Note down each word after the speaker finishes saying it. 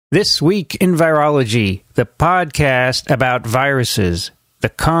This Week in Virology, the podcast about viruses, the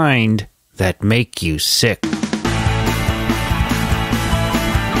kind that make you sick.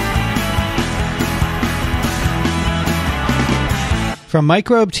 From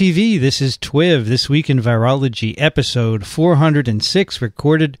Microbe TV, this is TWiV, This Week in Virology, episode 406,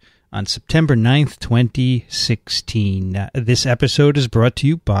 recorded on September 9th, 2016. This episode is brought to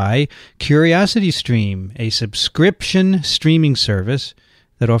you by CuriosityStream, a subscription streaming service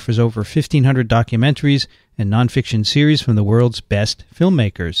that offers over 1,500 documentaries and nonfiction series from the world's best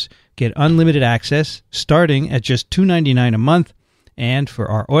filmmakers. Get unlimited access starting at just $2.99 a month, and for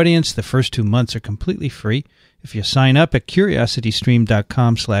our audience, the first 2 months are completely free if you sign up at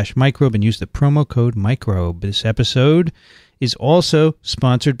curiositystream.com/microbe and use the promo code microbe. This episode is also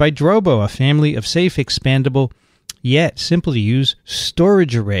sponsored by Drobo, a family of safe, expandable, yet simple to use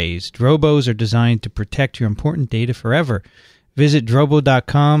storage arrays. Drobos are designed to protect your important data forever. Visit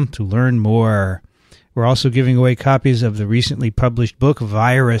drobo.com to learn more. We're also giving away copies of the recently published book,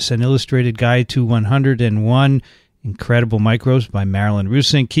 Virus, an illustrated guide to 101 incredible microbes by Marilyn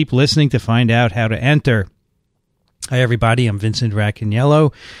Rusink. Keep listening to find out how to enter. Hi, everybody. I'm Vincent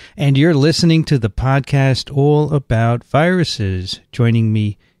Racaniello, and you're listening to the podcast all about viruses. Joining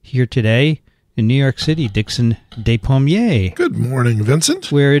me here today in New York City, Dickson Despommier. Good morning,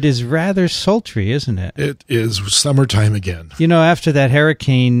 Vincent. Where it is rather sultry, isn't it? It is summertime again. You know, after that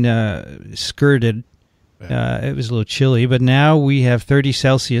hurricane skirted, it was a little chilly, but now we have 30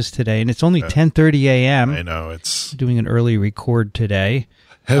 Celsius today, and it's only 10:30 a.m. I know. It's doing an early record today.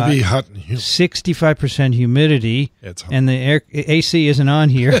 Heavy, hot, and humid. 65% humidity, It's hot. and the AC isn't on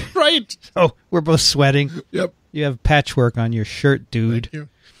here. Right. So we're both sweating. Yep. You have patchwork on your shirt, dude. Thank you.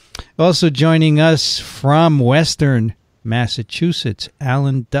 Also joining us from Western Massachusetts,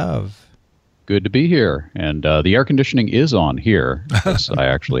 Alan Dove. Good to be here. And the air conditioning is on here. I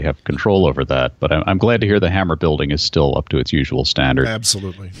actually have control over that. But I'm glad to hear the Hammer building is still up to its usual standard.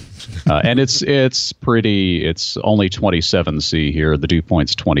 Absolutely. And it's only 27 C here. The dew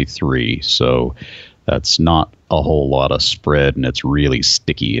point's 23. So that's not a whole lot of spread, and it's really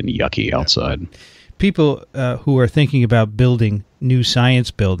sticky and yucky outside. People who are thinking about building new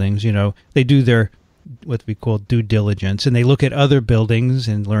science buildings, you know, they do their what we call due diligence, and they look at other buildings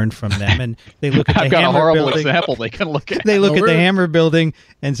and learn from them. And they look at the I've got Hammer a horrible building. example they can look at. They look at the Hammer building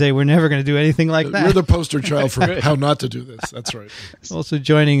and say, "We're never going to do anything like that." You're the poster child for how not to do this. That's right. Also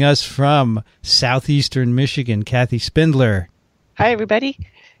joining us from southeastern Michigan, Kathy Spindler. Hi, everybody.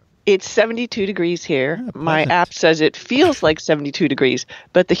 It's 72 degrees here. My app says it feels like 72 degrees,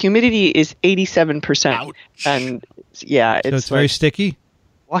 but the humidity is 87%. Ouch. And yeah, So it's very like sticky.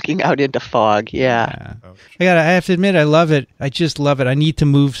 walking out into fog. Yeah. I have to admit, I love it. I just love it. I need to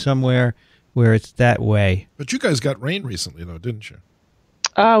move somewhere where it's that way. But you guys got rain recently, though, didn't you?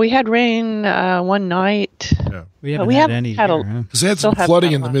 We had rain one night. Yeah. We haven't we had haven't any had here, huh? Because they had Still some have flooding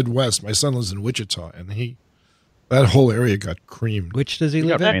that in the one. Midwest. My son lives in Wichita, and that whole area got creamed. Which does he We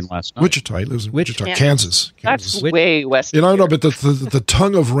live got in? rain last night. Wichita. He lives in Wichita, Yeah. Kansas. That's Which- way west. You know, of no, here. but the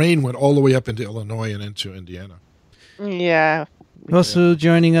tongue of rain went all the way up into Illinois and into Indiana. Yeah. Also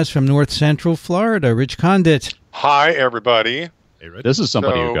joining us from north central Florida, Rich Condit. Hi, everybody. Hey, Rich. This is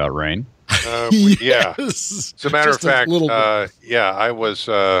somebody So- who got rain. Yeah. Yes. As a matter of Just a fact, little bit. I was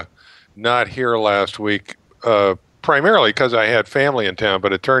not here last week, primarily because I had family in town,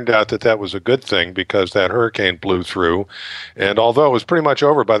 but it turned out that was a good thing because that hurricane blew through. And although it was pretty much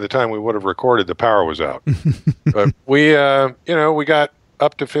over by the time we would have recorded, the power was out. But we got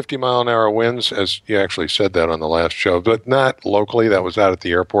up to 50-mile-an-hour winds, as you actually said that on the last show, but not locally. That was out at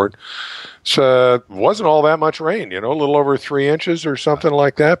the airport. So it wasn't all that much rain, a little over 3 inches or something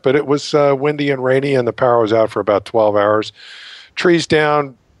like that. But it was windy and rainy, and the power was out for about 12 hours. Trees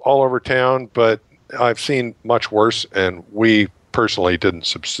down all over town, but I've seen much worse, and we personally didn't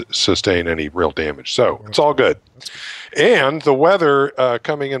sustain any real damage. So it's all good. And the weather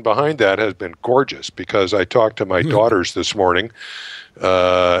coming in behind that has been gorgeous because I talked to my daughters this morning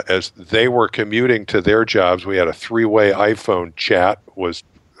as they were commuting to their jobs. We had a 3-way iPhone chat. Was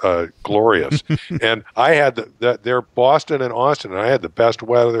glorious. And I had they're Boston and Austin, and I had the best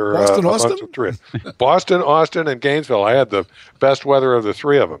weather. Boston, amongst Austin? the three. Boston, Austin, and Gainesville. I had the best weather of the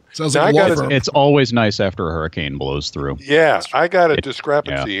three of them. Sounds Now, like a I law gotta- firm. It's always nice after a hurricane blows through. Yeah, I got a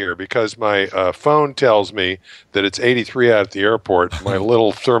discrepancy here because my phone tells me that it's 83 out at the airport. My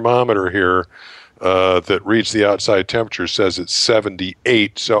little thermometer here that reads the outside temperature says it's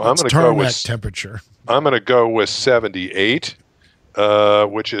 78. So I'm going to go tarmac with temperature. I'm going to go with 78,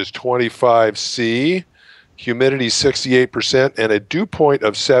 which is 25 C, humidity 68%, and a dew point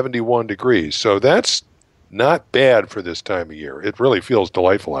of 71 degrees. So that's not bad for this time of year. It really feels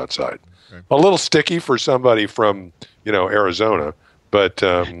delightful outside. Okay. A little sticky for somebody from, Arizona, but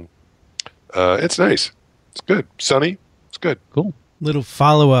it's nice. It's good. Sunny. It's good. Cool. Little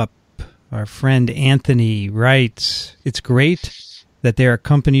follow-up. Our friend Anthony writes, "It's great that there are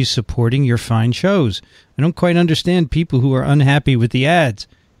companies supporting your fine shows. I don't quite understand people who are unhappy with the ads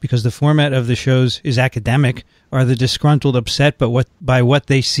because the format of the shows is academic. Are the disgruntled upset by what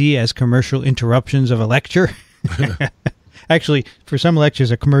they see as commercial interruptions of a lecture?" Actually, for some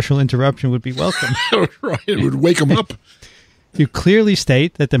lectures, a commercial interruption would be welcome. Right, it would wake them up. You clearly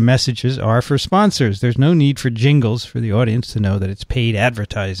state that the messages are for sponsors. There's no need for jingles for the audience to know that it's paid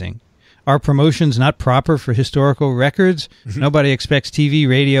advertising. Are promotions not proper for historical records? Nobody expects TV,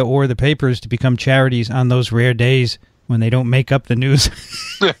 radio, or the papers to become charities on those rare days when they don't make up the news.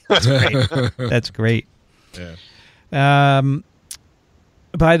 That's great. That's great. Yeah.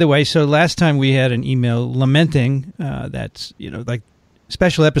 By the way, so last time we had an email lamenting that, like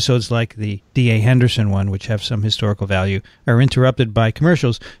special episodes like the D.A. Henderson one, which have some historical value, are interrupted by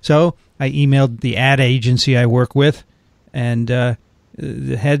commercials. So I emailed the ad agency I work with, and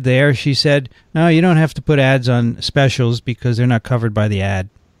the head there, she said, "No, you don't have to put ads on specials because they're not covered by the ad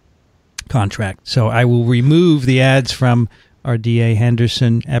contract." So I will remove the ads from our D.A.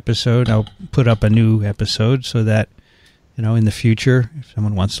 Henderson episode. I'll put up a new episode so that, in the future, if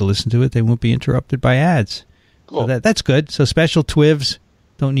someone wants to listen to it, they won't be interrupted by ads. Cool. So that's good. So special TWiVs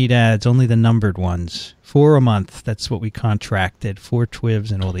don't need ads, only the numbered ones. 4 a month. That's what we contracted. 4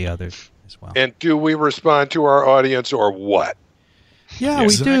 TWiVs and all the others as well. And do we respond to our audience or what? Yeah,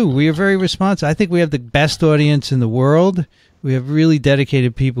 we do. We are very responsive. I think we have the best audience in the world. We have really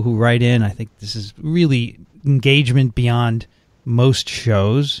dedicated people who write in. I think this is really engagement beyond most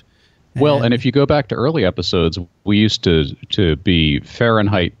shows. Well, and if you go back to early episodes, we used to be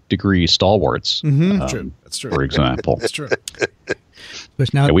Fahrenheit degree stalwarts. Mm-hmm. That's true. For example. That's true.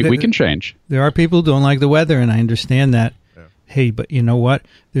 But now we can change. There are people who don't like the weather, and I understand that. Yeah. Hey, but you know what?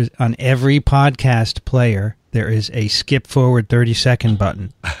 There's on every podcast player, there is a skip forward 30-second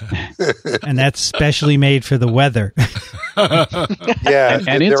button. And that's specially made for the weather. Yeah,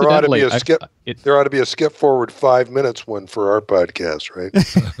 and there ought to be a skip. There ought to be a skip forward 5 minutes one for our podcast,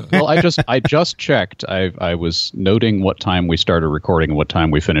 right? Well, I just checked. I was noting what time we started recording and what time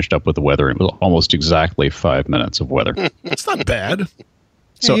we finished up with the weather. It was almost exactly 5 minutes of weather. That's not bad.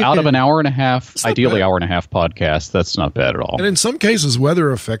 So out of an hour and a half, ideally hour and a half podcast, that's not bad at all. And in some cases, weather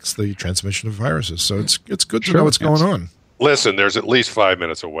affects the transmission of viruses, so it's good to know what's going on. Listen, there's at least 5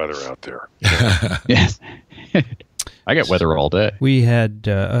 minutes of weather out there. Yes. I get weather all day. We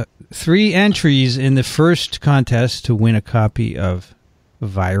had 3 entries in the first contest to win a copy of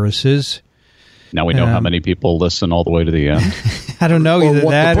Viruses. Now we know how many people listen all the way to the end. I don't know, either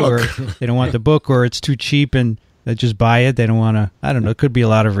that or they don't want the book or it's too cheap and they just buy it. They don't want to, I don't know, it could be a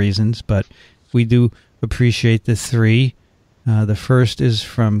lot of reasons, but we do appreciate the 3. The first is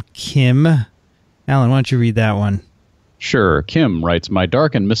from Kim. Alan, why don't you read that one? Sure. Kim writes, "My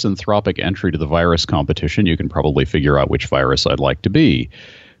dark and misanthropic entry to the virus competition, you can probably figure out which virus I'd like to be.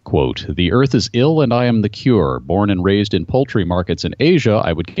 Quote, the Earth is ill and I am the cure. Born and raised in poultry markets in Asia,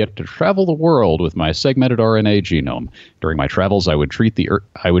 I would get to travel the world with my segmented RNA genome. During my travels, I would treat the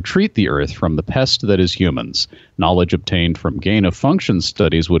Earth from the pest that is humans. Knowledge obtained from gain-of-function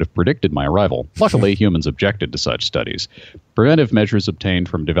studies would have predicted my arrival. Luckily, humans objected to such studies. Preventive measures obtained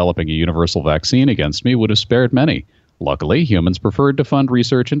from developing a universal vaccine against me would have spared many. Luckily, humans preferred to fund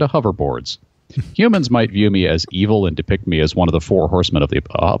research into hoverboards. Humans might view me as evil and depict me as one of the 4 horsemen of the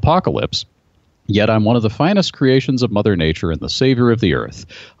apocalypse. Yet I'm one of the finest creations of Mother Nature and the savior of the Earth.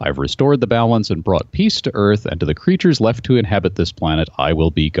 I've restored the balance and brought peace to Earth, and to the creatures left to inhabit this planet, I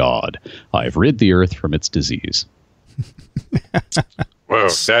will be God. I've rid the Earth from its disease." Whoa,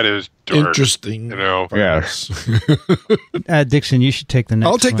 that is dark. Interesting. Yes. Dickson, you should take the next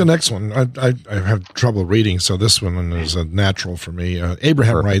one. I'll take the next one. I have trouble reading, so this one is a natural for me.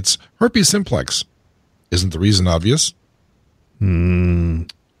 Abraham writes, "Herpes simplex. Isn't the reason obvious?"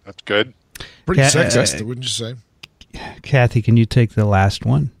 That's good. Pretty sexist, wouldn't you say? Kathy, can you take the last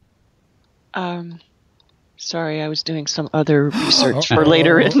one? Sorry, I was doing some other research for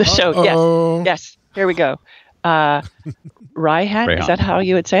later in the show. Yes. Here we go. Raihan, is that how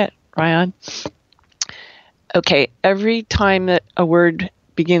you would say it? Raihan? Okay, every time that a word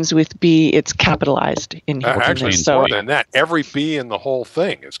begins with B, it's capitalized in here. Actually, more than that. Every B in the whole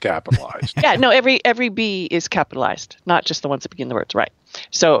thing is capitalized. Yeah, no, every B is capitalized, not just the ones that begin the words, right.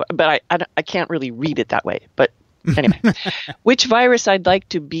 So, but I can't really read it that way, but Anyway, which virus I'd like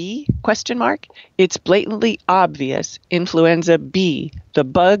to be? ? It's blatantly obvious. Influenza B, the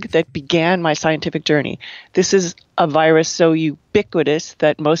bug that began my scientific journey. This is a virus so ubiquitous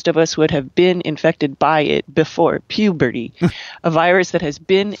that most of us would have been infected by it before puberty. A virus that has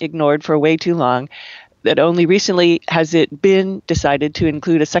been ignored for way too long, that only recently has it been decided to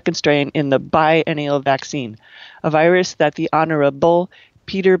include a second strain in the biennial vaccine. A virus that the Honorable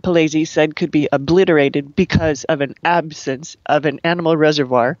Peter Palazzi said could be obliterated because of an absence of an animal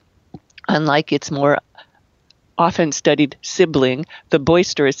reservoir, unlike its more often studied sibling, the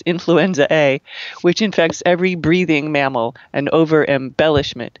boisterous influenza A, which infects every breathing mammal, an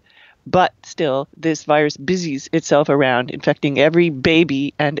over-embellishment. But still, this virus busies itself around, infecting every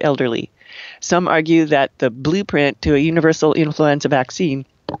baby and elderly. Some argue that the blueprint to a universal influenza vaccine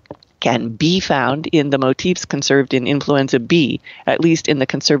can be found in the motifs conserved in influenza B, at least in the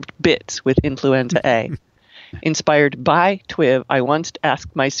conserved bits with influenza A. Inspired by TWiV, I once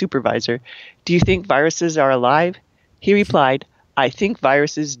asked my supervisor, "Do you think viruses are alive?" He replied, "I think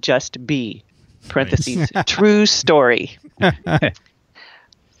viruses just be." Parentheses, true story.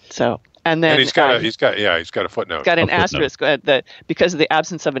 So, and then he's got a footnote. Got an asterisk that because of the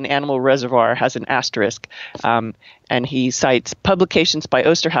absence of an animal reservoir has an asterisk, and he cites publications by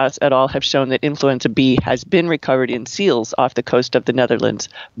Oosterhuis et al. Have shown that influenza B has been recovered in seals off the coast of the Netherlands,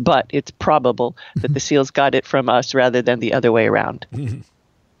 but it's probable that the seals got it from us rather than the other way around.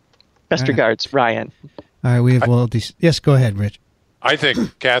 Best regards, Ryan. All right, we have yes, go ahead, Rich. I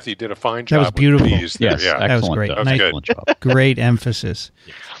think Kathy did a fine job. That was beautiful. With these there. Yes, Yeah. That was great. That was good. Job. Great emphasis.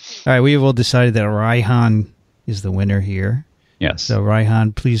 All right, we have all decided that Raihan is the winner here. Yes. So,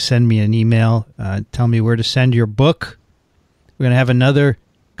 Raihan, please send me an email. Tell me where to send your book. We're going to have another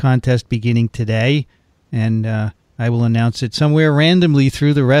contest beginning today, and I will announce it somewhere randomly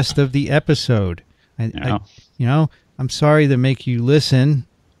through the rest of the episode. I'm sorry to make you listen,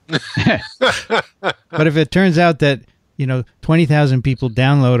 but if it turns out that 20,000 people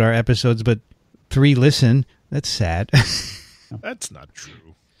download our episodes, but 3 listen, that's sad. That's not true.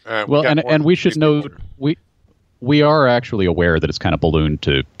 Well, and we should know we are actually aware that it's kind of ballooned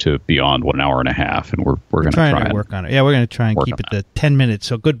to beyond 1 hour and a half, and we're going to try to work on it. Yeah, we're going to try and keep it to 10 minutes.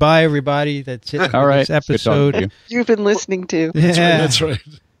 So goodbye, everybody. That's it. All right, this episode you've been listening to. Yeah. That's right.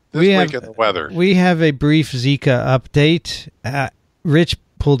 This week in the weather. We have a brief Zika update. Rich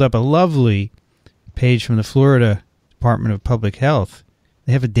pulled up a lovely page from the Florida Department of Public Health.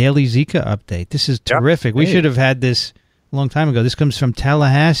 They have a daily Zika update. This is terrific. We should have had this a long time ago. This comes from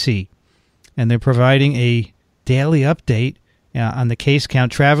Tallahassee, and they're providing a daily update on the case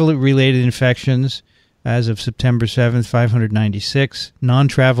count. Travel-related infections as of September 7th, 596.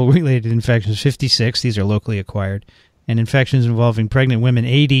 Non-travel-related infections, 56. These are locally acquired. And infections involving pregnant women,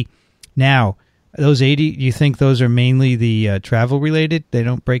 80. Now, those 80, you think those are mainly the travel-related? They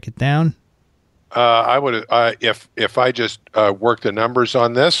don't break it down? I would, if I just worked the numbers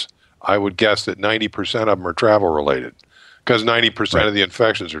on this, I would guess that 90% of them are travel-related, because 90% of the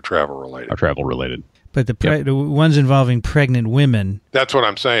infections are travel-related. But the ones involving pregnant women. That's what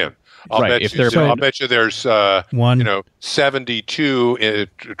I'm saying. I'll bet you there's 72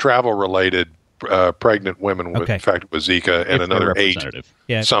 travel-related pregnant women infected with Zika, and another 8,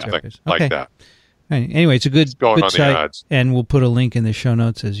 something like that. Anyway, it's a good on site, the odds. And we'll put a link in the show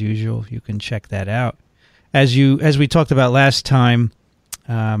notes as usual. You can check that out. As we talked about last time,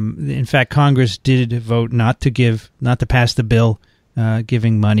 in fact, Congress did vote not to pass the bill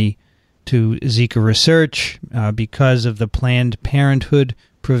giving money to Zika research because of the Planned Parenthood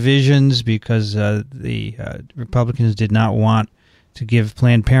provisions, because the Republicans did not want to give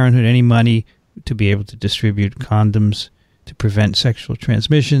Planned Parenthood any money to be able to distribute condoms to prevent sexual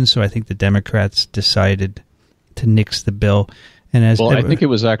transmission. So I think the Democrats decided to nix the bill. And I think it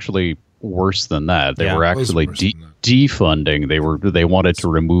was actually worse than that. They were actually defunding. They wanted to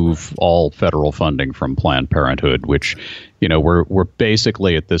remove all federal funding from Planned Parenthood, which, we're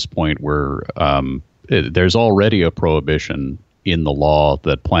basically at this point where there's already a prohibition in the law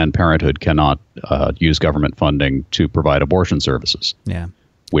that Planned Parenthood cannot use government funding to provide abortion services. Yeah.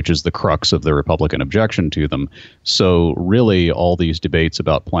 Which is the crux of the Republican objection to them. So really, all these debates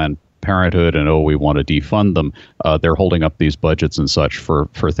about Planned Parenthood and, we want to defund them, they're holding up these budgets and such for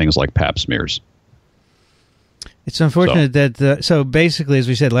things like pap smears. It's unfortunate that, so basically, as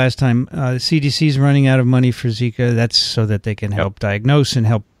we said last time, the CDC is running out of money for Zika. That's so that they can help diagnose and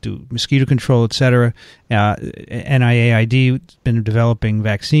help do mosquito control, et cetera. NIAID has been developing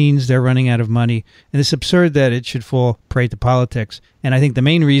vaccines. They're running out of money. And it's absurd that it should fall prey to politics. And I think the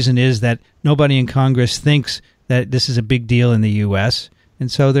main reason is that nobody in Congress thinks that this is a big deal in the U.S.,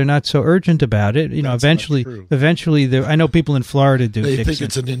 And so they're not so urgent about it. You know, That's eventually, I know people in Florida do. They Dickson, think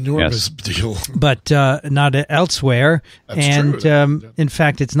it's an enormous deal. but not elsewhere. That's and true. in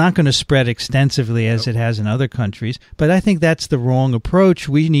fact, it's not going to spread extensively as it has in other countries. But I think that's the wrong approach.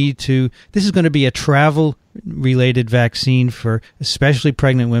 We need to. This is going to be a travel-related vaccine for especially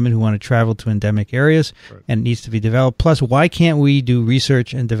pregnant women who want to travel to endemic areas, and it needs to be developed. Plus, why can't we do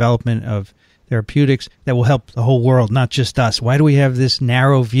research and development of therapeutics that will help the whole world, not just us? Why do we have this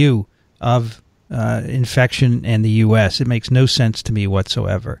narrow view of infection in the U.S.? It makes no sense to me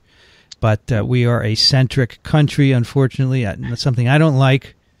whatsoever. But we are a centric country, unfortunately. That's something I don't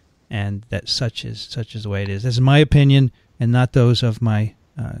like, and that such is the way it is. This is my opinion, and not those of my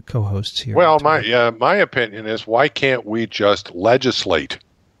co-hosts here. Well, my opinion is, why can't we just legislate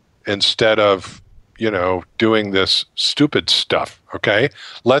instead of doing this stupid stuff? Okay,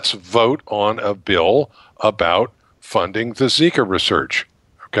 let's vote on a bill about funding the Zika research.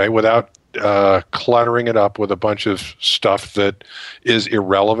 Okay, without cluttering it up with a bunch of stuff that is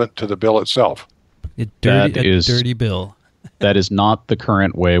irrelevant to the bill itself. Dirty bill. That is not the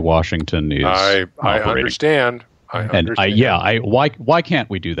current way Washington is. I understand. Why can't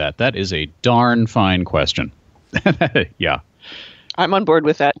we do that? That is a darn fine question. Yeah, I'm on board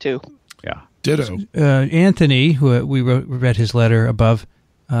with that too. Yeah. Ditto. Anthony, who we read his letter above,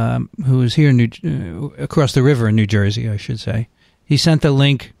 who is here across the river in New Jersey, I should say. He sent the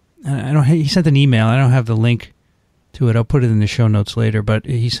link. He sent an email. I don't have the link to it. I'll put it in the show notes later. But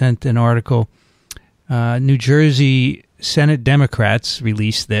he sent an article. New Jersey Senate Democrats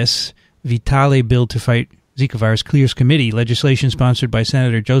released this. Vitale bill to fight Zika virus clears committee. Legislation sponsored by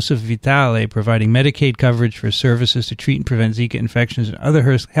Senator Joseph Vitale providing Medicaid coverage for services to treat and prevent Zika infections and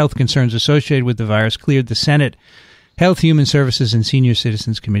other health concerns associated with the virus cleared the Senate Health, Human Services, and Senior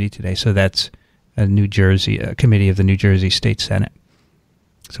Citizens Committee today. So that's a committee of the New Jersey State Senate.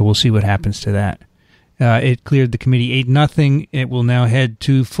 So we'll see what happens to that. It cleared the committee 8-0. It will now head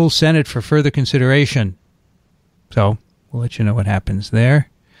to full Senate for further consideration. So we'll let you know what happens there.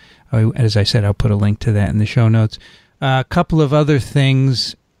 As I said, I'll put a link to that in the show notes. A couple of other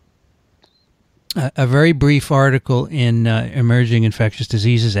things. A very brief article in Emerging Infectious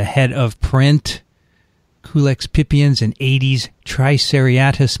Diseases ahead of print. Culex pipiens and Aedes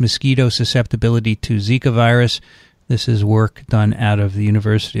tricheriatus mosquito susceptibility to Zika virus. This is work done out of the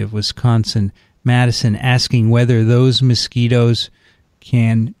University of Wisconsin-Madison asking whether those mosquitoes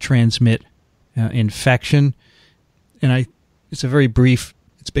can transmit infection. And it's a very brief.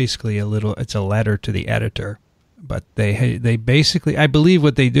 It's basically it's a letter to the editor, but they basically, I believe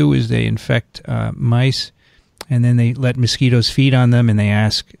what they do is they infect mice, and then they let mosquitoes feed on them, and they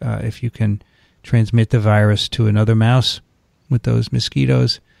ask if you can transmit the virus to another mouse with those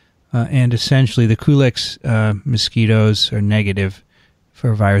mosquitoes. And essentially, the Culex mosquitoes are negative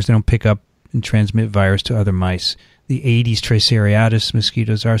for virus. They don't pick up and transmit virus to other mice. The Aedes tricheriatus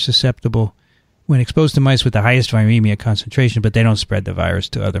mosquitoes are susceptible when exposed to mice with the highest viremia concentration, but they don't spread the virus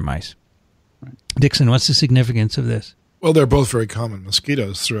to other mice. Right. Dickson, what's the significance of this? Well, they're both very common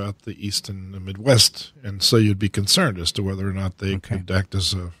mosquitoes throughout the East and the Midwest, and so you'd be concerned as to whether or not they could act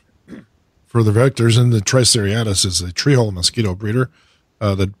as further vectors. And the Tricheriatus is a treehole mosquito breeder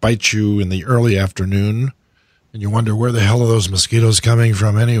that bites you in the early afternoon, and you wonder where the hell are those mosquitoes coming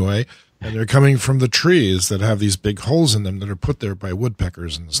from anyway. And they're coming from the trees that have these big holes in them that are put there by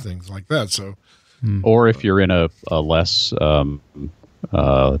woodpeckers and things like that. So, or if you're in a less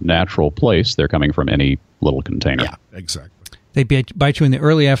natural place, they're coming from any little container. Yeah, exactly. They bite you in the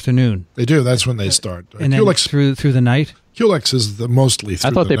early afternoon. They do. That's when they start. And then Culex, through the night? Culex is mostly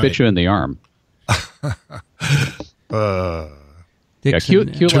through the night. I thought they bit you in the arm.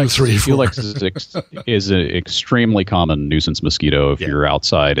 Dickson, Culex is an extremely common nuisance mosquito. If you're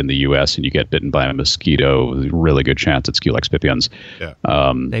outside in the U.S. and you get bitten by a mosquito, there's a really good chance it's Culex pipiens. Yeah.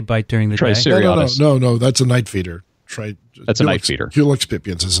 They bite during the day? No, that's a night feeder. That's a night feeder. Culex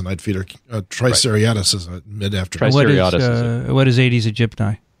pipiens is a night feeder. Triceriatus is a mid-afternoon. What is Aedes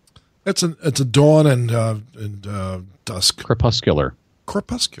aegypti? It's a dawn and dusk. Crepuscular.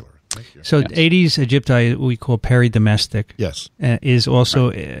 Thank you. So yes. Aedes aegypti, we call peridomestic. Yes. Is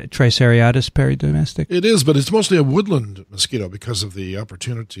also Triceriatus peridomestic? It is, but it's mostly a woodland mosquito because of the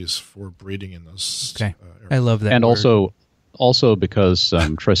opportunities for breeding in those areas. I love that. And word. also because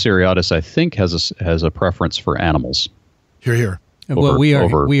Triceriatus, I think, has a preference for animals. Here. Well, we are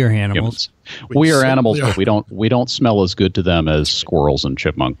animals. We are animals, but we don't smell as good to them as squirrels and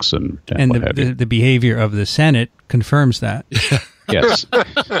chipmunks and the behavior of the Senate confirms that. Yes.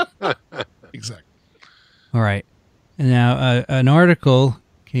 Exactly. All right. Now, an article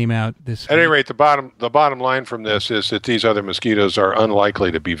came out this At any week. rate, the bottom line from this is that these other mosquitoes are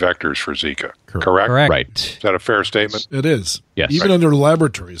unlikely to be vectors for Zika. Correct? Right. Is that a fair statement? It is. Yes. Even under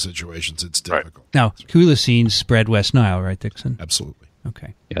laboratory situations, it's difficult. Now, Culex spread West Nile, right, Dickson? Absolutely.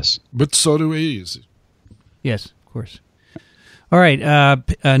 Okay. Yes. But so do Aedes. Yes, of course. All right.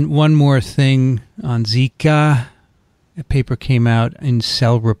 And one more thing on Zika. A paper came out in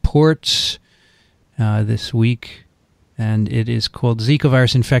Cell Reports this week, and it is called Zika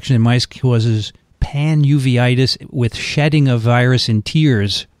virus infection in mice causes panuveitis with shedding of virus in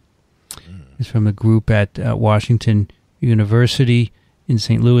tears. It's from a group at Washington University in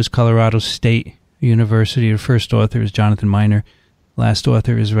St. Louis, Colorado State University. The first author is Jonathan Miner. Last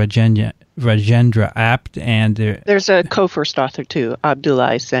author is Rajendra Apt. And there's a co-first author, too,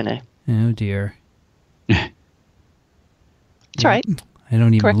 Abdullah Sene. Oh, dear. That's right. I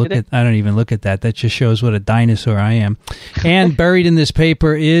don't even look at that. That just shows what a dinosaur I am. And buried in this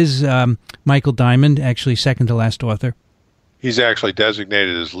paper is Michael Diamond, actually second to last author. He's actually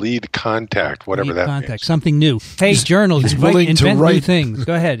designated as lead contact, whatever that means. Something new. Hey, journals, invent new things.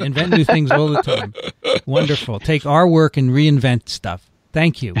 Go ahead, invent new things all the time. Wonderful. Take our work and reinvent stuff.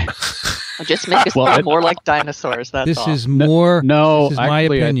 Thank you. Just make us sound more like dinosaurs. That's this all. is more. No, this is actually, my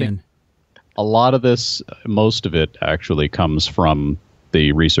opinion. I think a lot of this, most of it, actually comes from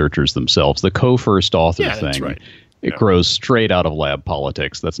the researchers themselves. The co-first author thing. That's right. It grows straight out of lab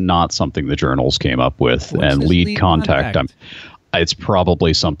politics. That's not something the journals came up with. What's and this lead contact, it's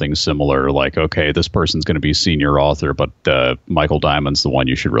probably something similar, like, okay, this person's going to be senior author, but Michael Diamond's the one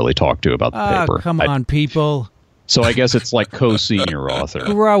you should really talk to about the paper. Come on, people. So I guess it's like co-senior author.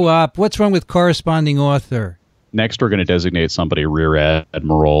 Grow up. What's wrong with corresponding author? Next, we're going to designate somebody rear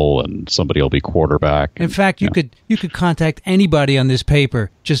admiral, and somebody will be quarterback. In fact, you could contact anybody on this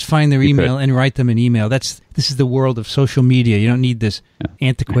paper. Just find their email and write them an email. This is the world of social media. You don't need this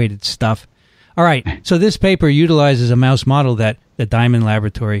antiquated stuff. All right. So this paper utilizes a mouse model that the Diamond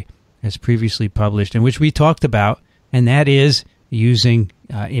Laboratory has previously published, and which we talked about, and that is using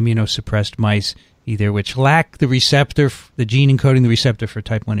immunosuppressed mice, either which lack the receptor, the gene encoding the receptor for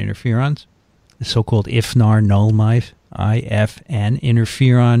type 1 interferons, the so-called IFNAR null mice, IFN,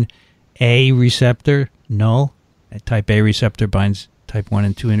 interferon A receptor, null. A type A receptor binds type 1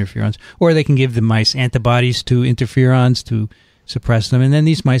 and 2 interferons. Or they can give the mice antibodies to interferons to suppress them, and then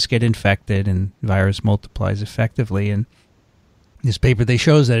these mice get infected and virus multiplies effectively. And this paper, they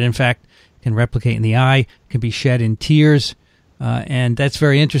shows that, in fact, can replicate in the eye, can be shed in tears, and that's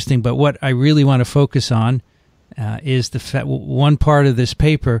very interesting. But what I really want to focus on is one part of this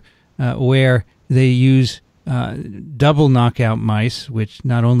paper where they use double knockout mice, which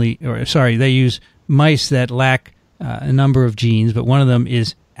they use mice that lack a number of genes, but one of them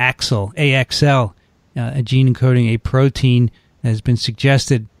is AXL, a gene encoding a protein that has been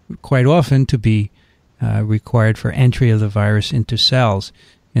suggested quite often to be required for entry of the virus into cells.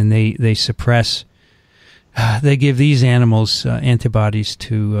 And they suppress, they give these animals antibodies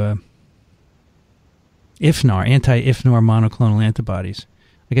to IFNAR, anti-IFNAR monoclonal antibodies.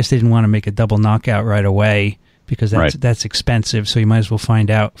 I guess they didn't want to make a double knockout right away because that's expensive. So you might as well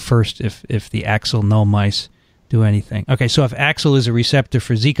find out first if the AXL null mice do anything. Okay, so if AXL is a receptor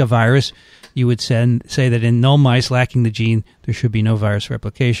for Zika virus, you would say that in null mice lacking the gene, there should be no virus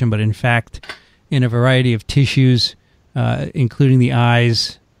replication. But in fact, in a variety of tissues, including the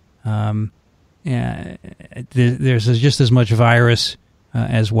eyes, there's just as much virus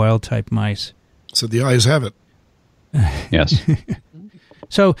as wild-type mice. So the eyes have it. Yes.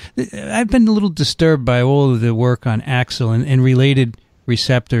 So I've been a little disturbed by all of the work on AXL and related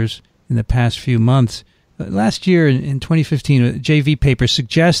receptors in the past few months. Last year, in 2015, a JV paper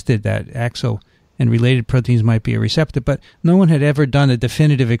suggested that AXL and related proteins might be a receptor, but no one had ever done a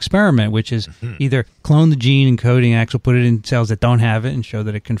definitive experiment, which is either clone the gene encoding AXL, put it in cells that don't have it, and show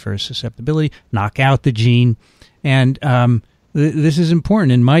that it confers susceptibility, knock out the gene. And this is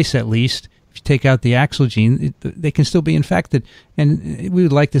important in mice, at least. If you take out the AXL gene, they can still be infected. And we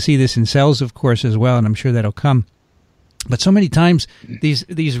would like to see this in cells, of course, as well, and I'm sure that'll come. But so many times,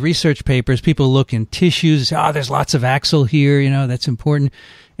 these research papers, people look in tissues, there's lots of AXL here, that's important.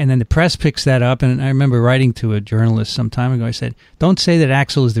 And then the press picks that up, and I remember writing to a journalist some time ago, I said, don't say that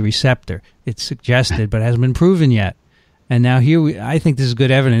AXL is the receptor. It's suggested, but hasn't been proven yet. And now here, I think this is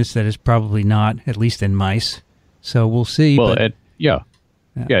good evidence that it's probably not, at least in mice. So we'll see. Well, it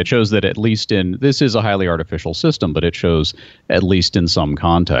shows that at least this is a highly artificial system, but it shows at least in some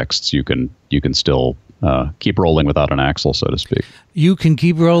contexts you can still keep rolling without an AXL, so to speak. You can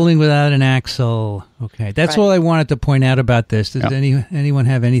keep rolling without an AXL. Okay, that's all I wanted to point out about this. Does anyone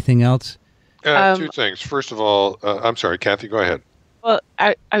have anything else? Two things. First of all, I'm sorry, Kathy, go ahead. Well,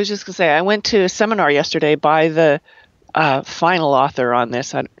 I was just going to say, I went to a seminar yesterday by the final author on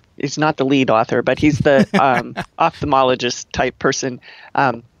this. He's not the lead author, but he's the ophthalmologist type person.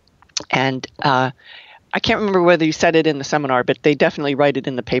 And I can't remember whether you said it in the seminar, but they definitely write it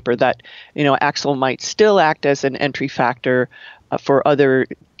in the paper that, AXL might still act as an entry factor for other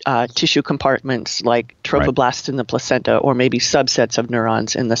tissue compartments like trophoblasts in the placenta, or maybe subsets of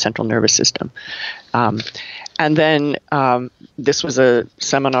neurons in the central nervous system. And then this was a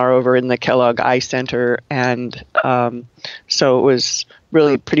seminar over in the Kellogg Eye Center, and so it was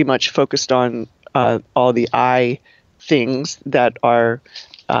really pretty much focused on all the eye things that are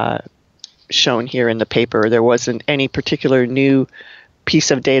shown here in the paper. There wasn't any particular new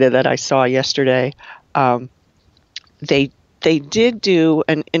piece of data that I saw yesterday. They did do,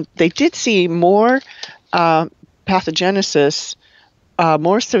 and they did see more pathogenesis,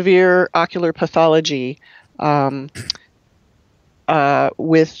 more severe ocular pathology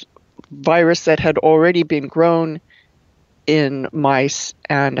with virus that had already been grown in mice,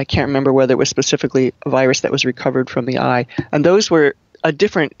 and I can't remember whether it was specifically a virus that was recovered from the eye. And those were a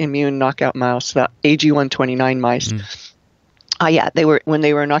different immune knockout mouse, the AG129 mice. They were, when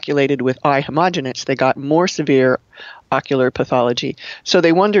they were inoculated with eye homogenates, they got more severe ocular pathology. So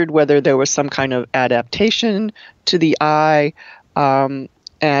they wondered whether there was some kind of adaptation to the eye, and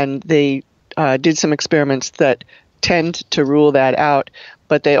they did some experiments that tend to rule that out.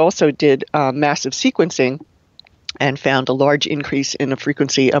 But they also did massive sequencing and found a large increase in the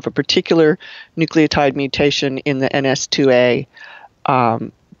frequency of a particular nucleotide mutation in the NS2A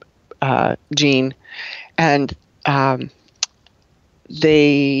gene. And I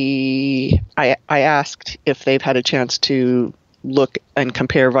asked if they've had a chance to look and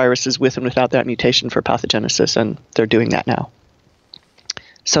compare viruses with and without that mutation for pathogenesis, and they're doing that now.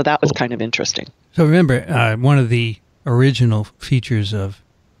 So that was kind of interesting. So remember, one of the original features of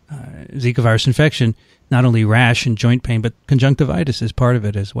Zika virus infection, not only rash and joint pain, but conjunctivitis is part of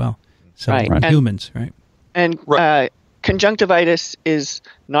it as well. So in humans, right? And conjunctivitis is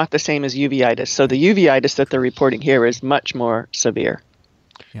not the same as uveitis. So the uveitis that they're reporting here is much more severe.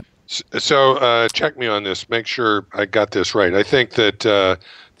 Yep. So check me on this. Make sure I got this right. I think that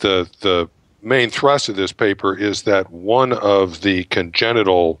the main thrust of this paper is that one of the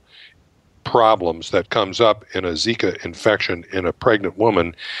congenital problems that comes up in a Zika infection in a pregnant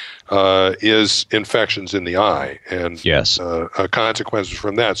woman is infections in the eye and consequences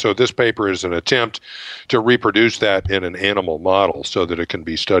from that. So this paper is an attempt to reproduce that in an animal model so that it can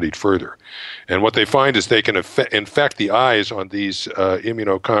be studied further. And what they find is they can infect the eyes on these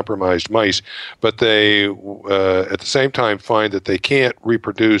immunocompromised mice, but they at the same time find that they can't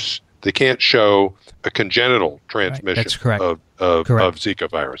reproduce, they can't show a congenital transmission of Zika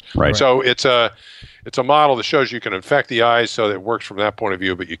virus. Right. So it's a model that shows you can infect the eyes, so that it works from that point of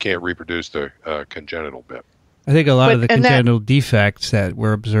view, but you can't reproduce the congenital bit. I think a lot of the congenital defects that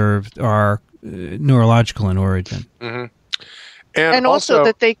were observed are neurological in origin. Mm-hmm. And also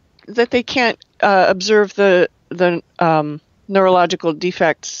that they can't observe the neurological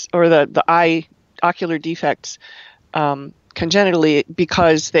defects or the eye ocular defects congenitally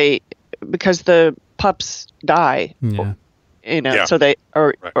because the pups die. Yeah. So they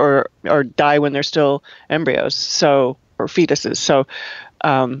or die when they're still embryos, or fetuses. So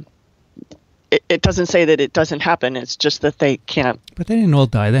it doesn't say that it doesn't happen. It's just that they can't. But they didn't all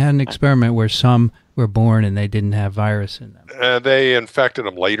die. They had an experiment where some were born and they didn't have virus in them. They infected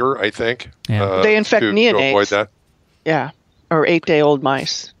them later, I think. Yeah. They infect neonates. To avoid that. Yeah, or 8-day-old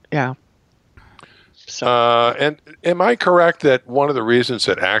mice. Yeah. So. And am I correct that one of the reasons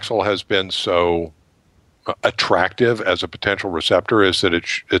that AXL has been so attractive as a potential receptor is that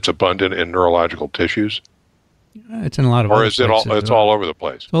it's abundant in neurological tissues? It's in a lot of or is it all? It's all over the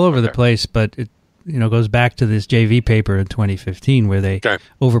place. It's all over the place, but it goes back to this JV paper in 2015 where they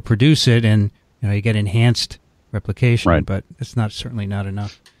overproduce it and you get enhanced replication, but it's certainly not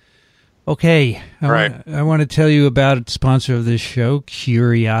enough. Okay, I want to tell you about the sponsor of this show,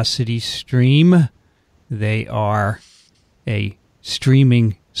 Curiosity Stream. They are a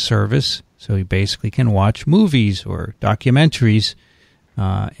streaming service, so you basically can watch movies or documentaries,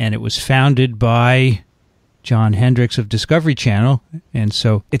 and it was founded by John Hendricks of Discovery Channel, and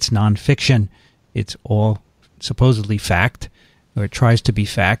so it's nonfiction. It's all supposedly fact, or it tries to be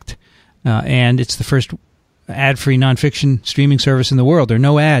fact, and it's the first ad-free nonfiction streaming service in the world. There are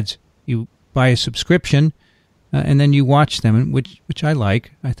no ads. You buy a subscription, and then you watch them, which I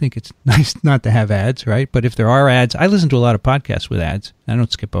like. I think it's nice not to have ads, right? But if there are ads, I listen to a lot of podcasts with ads. I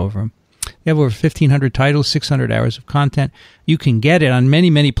don't skip over them. They have over 1,500 titles, 600 hours of content. You can get it on many,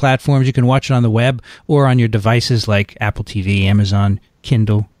 many platforms. You can watch it on the web or on your devices like Apple TV, Amazon,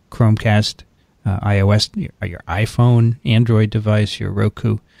 Kindle, Chromecast, iOS, your iPhone, Android device, your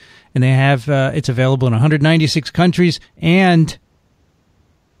Roku. And they have it's available in 196 countries, and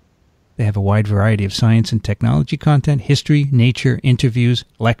they have a wide variety of science and technology content, history, nature, interviews,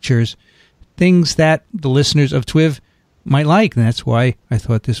 lectures, things that the listeners of TWiV might like. And that's why I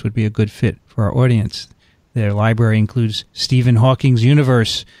thought this would be a good fit for our audience. Their library includes Stephen Hawking's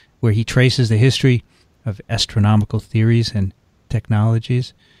universe, where he traces the history of astronomical theories and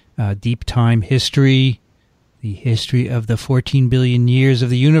technologies, deep time history, the history of the 14 billion years of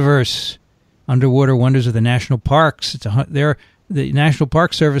the universe, underwater wonders of the national parks. They're the National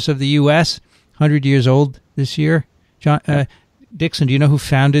Park Service of the U.S., 100 years old this year. Dickson, do you know who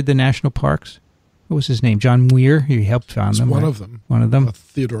founded the national parks? What was his name? John Muir? He helped found them. One right? of them. One of them.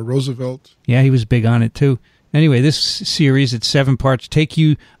 Theodore Roosevelt. Yeah, he was big on it, too. Anyway, this series, it's 7 parts, take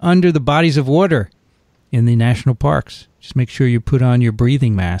you under the bodies of water in the national parks. Just make sure you put on your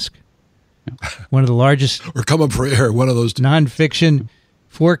breathing mask. One of the largest... or come up for air, one of those two. Nonfiction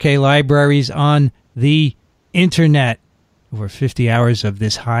 4K libraries on the internet. Over 50 hours of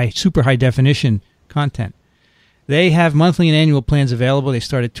this super high definition content. They have monthly and annual plans available. They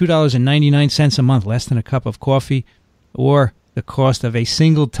start at $2.99 a month, less than a cup of coffee, or the cost of a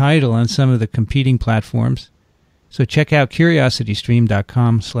single title on some of the competing platforms. So check out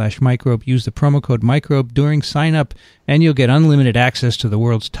curiositystream.com/microbe. Use the promo code microbe during sign-up, and you'll get unlimited access to the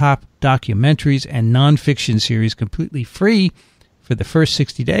world's top documentaries and nonfiction series completely free for the first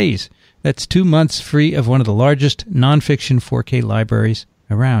 60 days. That's 2 months free of one of the largest nonfiction 4K libraries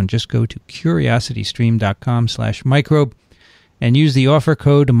around. Just go to curiositystream.com/microbe and use the offer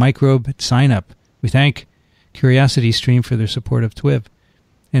code microbe at sign-up. We thank CuriosityStream for their support of TWiV.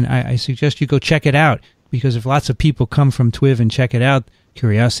 And I suggest you go check it out, because if lots of people come from TWiV and check it out,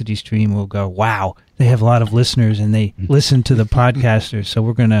 CuriosityStream will go, wow, they have a lot of listeners and they listen to the podcasters, so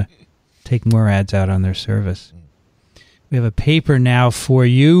we're going to take more ads out on their service. We have a paper now for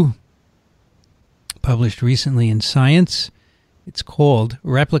you, published recently in Science. It's called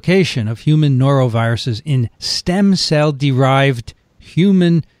Replication of Human Noroviruses in Stem Cell-Derived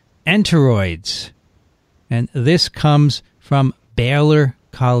Human Enteroids. And this comes from Baylor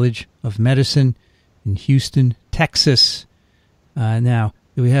College of Medicine in Houston, Texas. Now,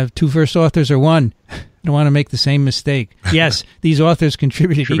 do we have 2 first authors or 1? I don't want to make the same mistake. Yes, these authors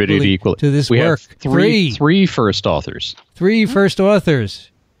contributed equally to this work. Have three first authors. 3 first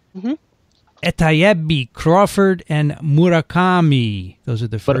authors. Mm-hmm. Etayebi, Crawford, and Murakami. Those are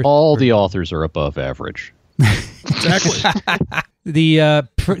the first. But all the authors are above average. Exactly.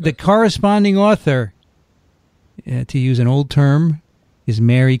 The corresponding author, to use an old term, is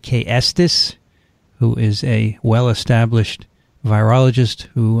Mary K. Estes, who is a well-established virologist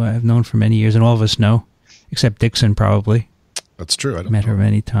who I've known for many years, and all of us know, except Dickson probably. That's true. I met her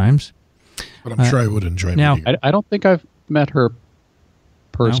many times. But I'm sure I would enjoy meeting her. I don't think I've met her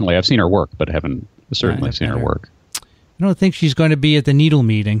personally. No? I've seen her work, but haven't certainly seen her work. I don't think she's going to be at the Needle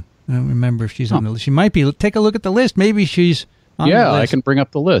meeting. I don't remember if she's on the list. She might be. Take a look at the list. Maybe she's on the list. Yeah, I can bring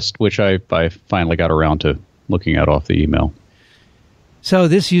up the list, which I finally got around to looking at off the email. So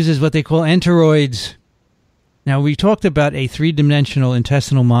this uses what they call enteroids. Now, we talked about a 3-dimensional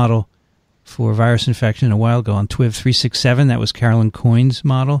intestinal model for virus infection a while ago on TWiV 367. That was Carolyn Coyne's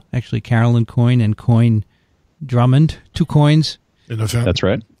model. Actually, Carolyn Coyne and Coyne Drummond, 2 Coynes. That's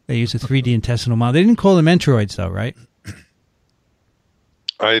right. They used a 3D intestinal model. They didn't call them enteroids, though, right?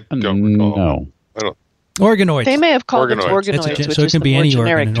 I don't recall. No. I don't. Organoids. They may have called Organoids. it organoids, which so it is can the be more any organ,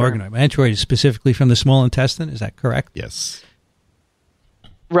 generic an term. organoid. Enteroid is specifically from the small intestine. Is that correct? Yes.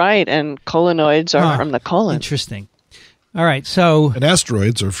 Right, and colonoids are from the colon. Interesting. All right, so... And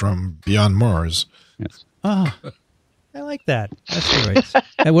asteroids are from beyond Mars. Yes. Oh, I like that. Asteroids.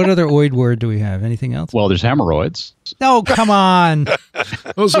 And what other oid word do we have? Anything else? Well, there's hemorrhoids. No, come on.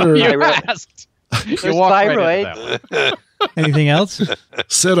 Those are... You asked. There's thyroid. Anything else?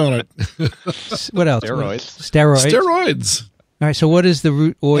 Sit on it. What else? Steroids. Steroids. All right, so what is the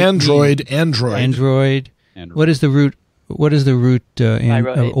root oid? Android. Android. What is the root of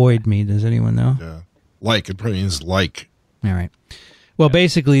oid mean? Does anyone know? Yeah. Like. It probably means like. All right. Well,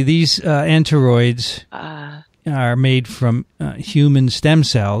 basically, these enteroids are made from human stem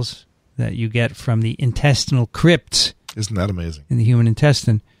cells that you get from the intestinal crypts. Isn't that amazing? In the human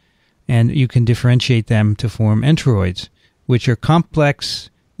intestine. And you can differentiate them to form enteroids, which are complex.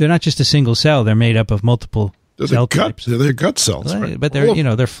 They're not just a single cell. They're made up of multiple cell types. They're gut cells. Right? But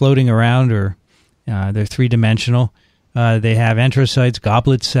they're, they're floating around, or they're 3-dimensional. They have enterocytes,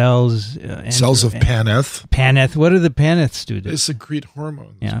 goblet cells. Cells of Paneth. Paneth. What do the Paneths do? They secrete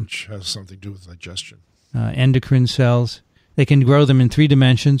hormones, which has something to do with digestion. Endocrine cells. They can grow them in 3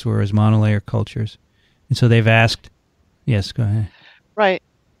 dimensions, whereas monolayer cultures. And so they've asked... Yes, go ahead. Right.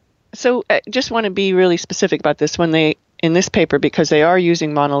 So I just want to be really specific about this. When they, in this paper, because they are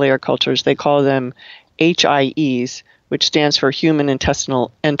using monolayer cultures, they call them HIEs, which stands for human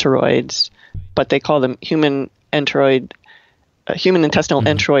intestinal enteroids, but they call them human intestinal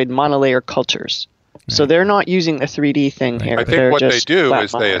enteroid monolayer cultures. Right. So they're not using the 3D thing here. I think what they do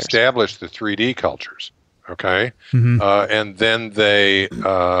is they establish the 3D cultures. Okay, and then they,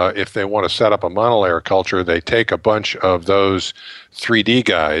 if they want to set up a monolayer culture, they take a bunch of those 3D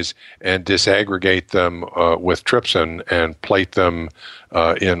guys and disaggregate them with trypsin and plate them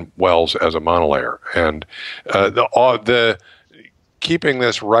in wells as a monolayer. And the keeping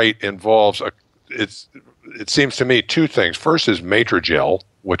this right involves it seems to me 2 things. First is matrigel,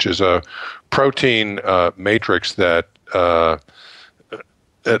 which is a protein matrix that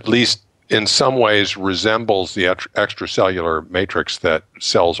at least in some ways resembles the extracellular matrix that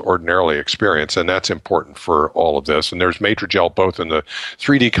cells ordinarily experience, and that's important for all of this. And there's matrigel both in the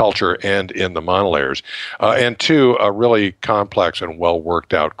 3D culture and in the monolayers. And 2, a really complex and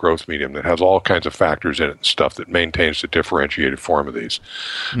well-worked-out growth medium that has all kinds of factors in it and stuff that maintains the differentiated form of these.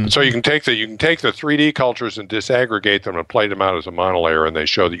 So you can take the 3D cultures and disaggregate them and plate them out as a monolayer, and they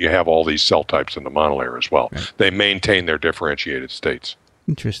show that you have all these cell types in the monolayer as well. Right. They maintain their differentiated states.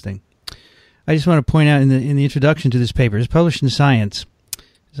 Interesting. I just want to point out in the introduction to this paper, it's published in Science,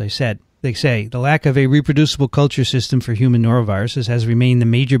 as I said, they say, the lack of a reproducible culture system for human noroviruses has remained the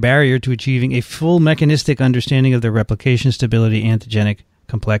major barrier to achieving a full mechanistic understanding of their replication, stability, antigenic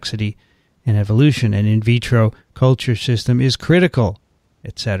complexity, and evolution. An in vitro culture system is critical,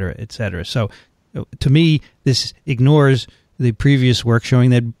 etc., etc. So, to me, this ignores the previous work showing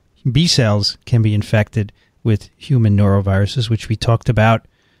that B cells can be infected with human noroviruses, which we talked about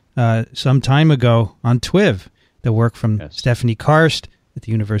some time ago on TWiV, the work from Stephanie Karst at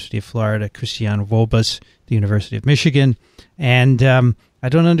the University of Florida, Christian Wolbus, the University of Michigan, and I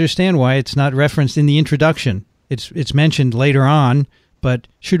don't understand why it's not referenced in the introduction. It's mentioned later on, but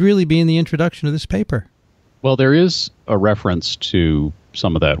should really be in the introduction of this paper. Well, there is a reference to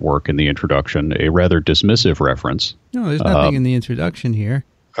some of that work in the introduction, a rather dismissive reference. No, there's nothing in the introduction here.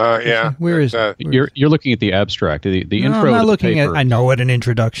 Yeah. Where is it? You're looking at the abstract. The intro. I'm not looking paper. at. I know what an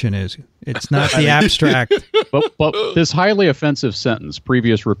introduction is. It's not the abstract. But this highly offensive sentence: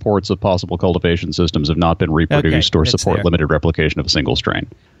 previous reports of possible cultivation systems have not been reproduced or support limited replication of a single strain.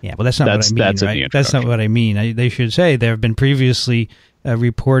 Yeah, well, that's not what I mean. That's right? That's not what I mean. They should say there have been previously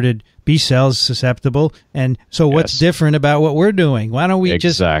reported B cells susceptible, and so what's different about what we're doing? Why don't we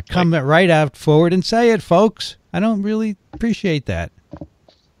just come right out forward and say it, folks? I don't really appreciate that.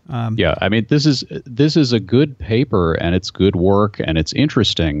 I mean, this is a good paper, and it's good work, and it's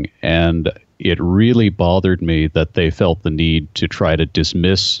interesting, and it really bothered me that they felt the need to try to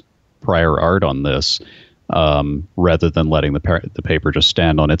dismiss prior art on this rather than letting the paper just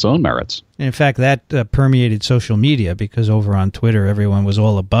stand on its own merits. And in fact, that permeated social media, because over on Twitter, everyone was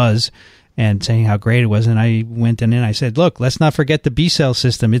all abuzz and saying how great it was. And I went in and I said, look, let's not forget the B cell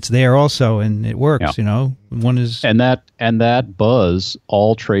system. It's there also, and it works, you know. One is and that buzz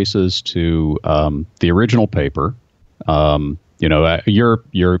all traces to the original paper.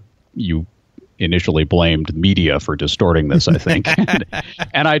 You initially blamed media for distorting this, I think.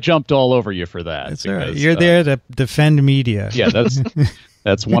 and I jumped all over you for that. That's because, right. You're there to defend media. Yeah,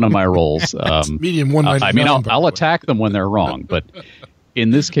 that's one of my roles. Medium 199. I mean, I'll attack them when they're wrong, but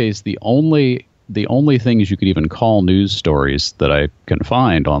in this case, the only things you could even call news stories that I can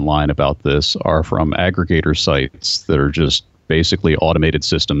find online about this are from aggregator sites that are just basically automated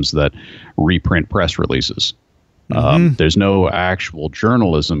systems that reprint press releases. There's no actual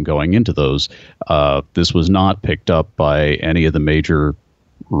journalism going into those. This was not picked up by any of the major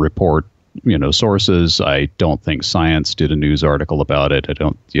report sources. I don't think Science did a news article about it. I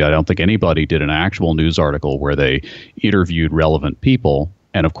don't think anybody did an actual news article where they interviewed relevant people.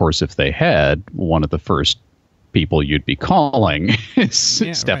 And of course, if they had, one of the first people you'd be calling is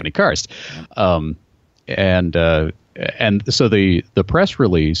Stephanie Karst. And so the press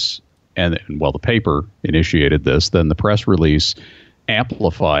release and the paper initiated this. Then the press release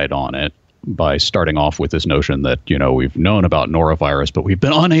amplified on it by starting off with this notion that, we've known about norovirus, but we've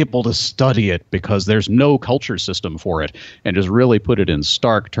been unable to study it because there's no culture system for it, and just really put it in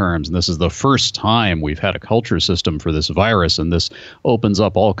stark terms. And this is the first time we've had a culture system for this virus, and this opens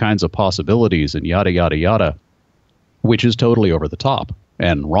up all kinds of possibilities and yada, yada, yada, which is totally over the top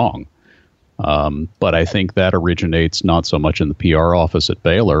and wrong. But I think that originates not so much in the PR office at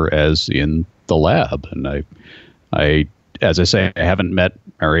Baylor as in the lab. And I as I say, I haven't met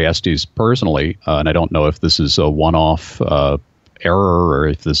Mary Estes personally, and I don't know if this is a one-off error or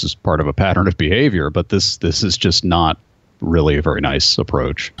if this is part of a pattern of behavior, but this is just not really a very nice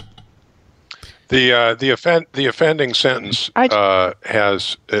approach. The offending sentence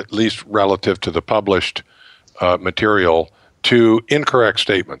has, at least relative to the published material, two incorrect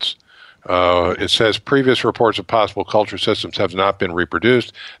statements. It says previous reports of possible culture systems have not been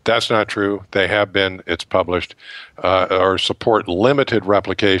reproduced. That's not true. They have been. It's published. Or support limited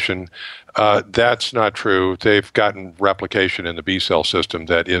replication. That's not true. They've gotten replication in the B cell system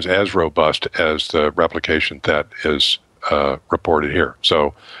that is as robust as the replication that is reported here.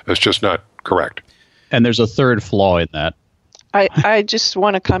 So it's just not correct. And there's a third flaw in that. I just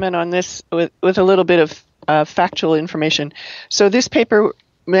want to comment on this with a little bit of factual information. So this paper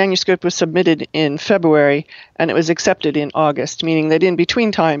manuscript was submitted in February and it was accepted in August, meaning that in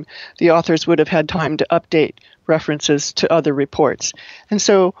between time, the authors would have had time to update references to other reports. And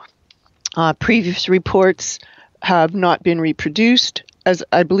so previous reports have not been reproduced. As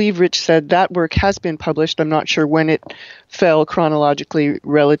I believe Rich said, that work has been published. I'm not sure when it fell chronologically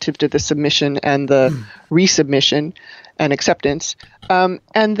relative to the submission and the resubmission and acceptance. And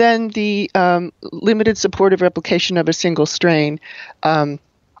then the limited supportive replication of a single strain.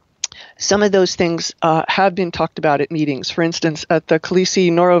 Some of those things have been talked about at meetings. For instance, at the Culex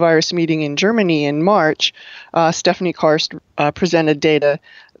norovirus meeting in Germany in March, Stephanie Karst presented data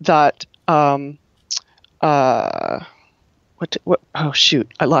that oh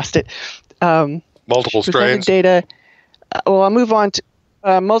shoot, I lost it. Multiple strains. Data. Well, I'll move on to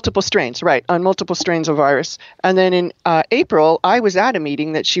multiple strains, right, on multiple strains of virus. And then in April, I was at a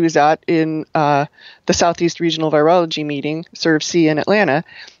meeting that she was at in the Southeast Regional Virology meeting, SERV-C in Atlanta.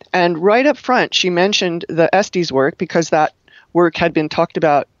 And right up front, she mentioned the Estes work because that work had been talked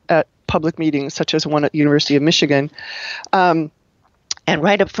about at public meetings, such as one at the University of Michigan. And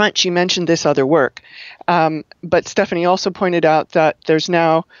right up front, she mentioned this other work. But Stephanie also pointed out that there's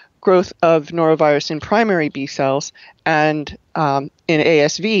now growth of norovirus in primary B cells. And in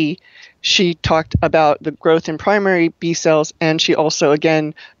ASV, she talked about the growth in primary B cells. And she also,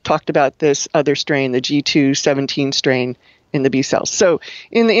 again, talked about this other strain, the G217 strain in the B cells. So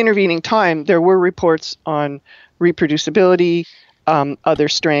in the intervening time, there were reports on reproducibility, other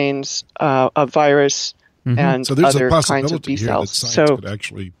strains of virus, and so there's other a kinds of possibility B here cells. that science could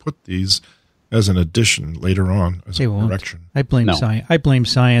actually put these as an addition later on as a correction. I blame science. I blame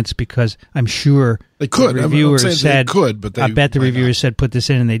science because I'm sure they could. The reviewers said they could, but I bet the reviewers said put this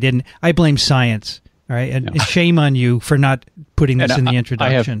in and they didn't. I blame science. All right, and shame on you for not putting this in the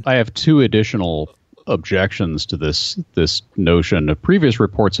introduction. I have two additional objections to this notion of previous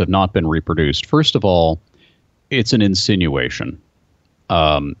reports have not been reproduced. First of all, it's an insinuation.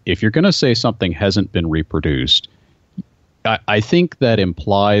 If you're going to say something hasn't been reproduced, I think that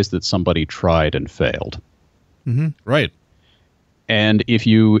implies that somebody tried and failed. Mm-hmm. Right. And if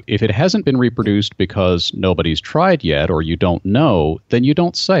it hasn't been reproduced because nobody's tried yet or you don't know, then you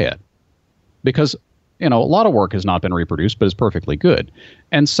don't say it. Because a lot of work has not been reproduced, but is perfectly good.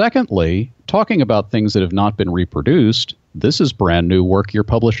 And secondly, talking about things that have not been reproduced, this is brand new work you're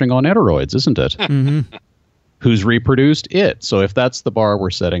publishing on enteroids, isn't it? Mm-hmm. Who's reproduced it? So if that's the bar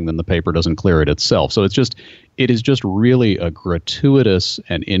we're setting, then the paper doesn't clear it itself. So it is just really a gratuitous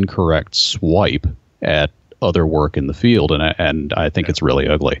and incorrect swipe at other work in the field, and I think it's really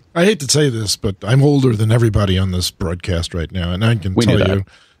ugly. I hate to say this, but I'm older than everybody on this broadcast right now, and I can tell you.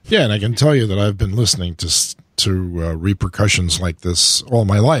 Yeah, and I can tell you that I've been listening to repercussions like this all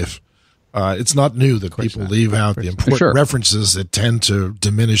my life. It's not new that people leave out the important references that tend to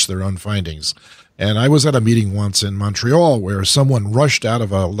diminish their own findings. And I was at a meeting once in Montreal where someone rushed out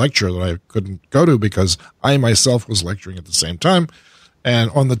of a lecture that I couldn't go to because I myself was lecturing at the same time.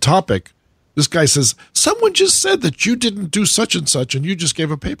 And on the topic, this guy says, "Someone just said that you didn't do such and such and you just gave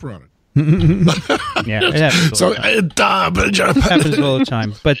a paper on it." Yeah, it happens all the time. It happens all the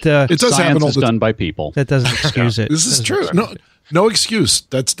time. But it does happen all the time. Done by people. That doesn't excuse it. This is true. No excuse.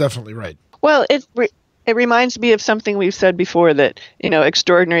 That's definitely right. Well, it reminds me of something we've said before that,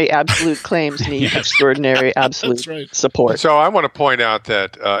 extraordinary absolute claims need extraordinary absolute support. So I want to point out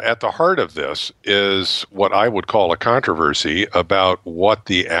that at the heart of this is what I would call a controversy about what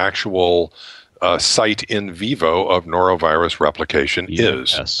the actual site in vivo of norovirus replication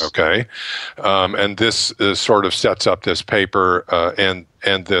is. Okay, and this sort of sets up this paper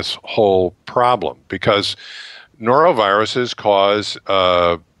and this whole problem because noroviruses cause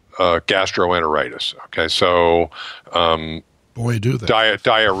gastroenteritis. Okay, so Boy, do they.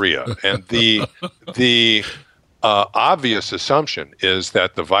 Diarrhea. And the obvious assumption is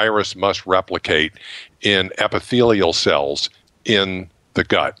that the virus must replicate in epithelial cells in the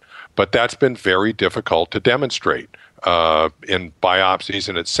gut. But that's been very difficult to demonstrate. In biopsies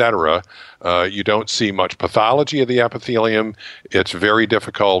and et cetera, you don't see much pathology of the epithelium. It's very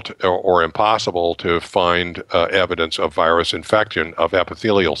difficult or impossible to find evidence of virus infection of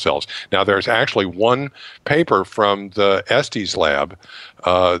epithelial cells. Now, there's actually one paper from the Estes lab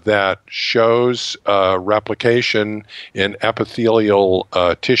that shows replication in epithelial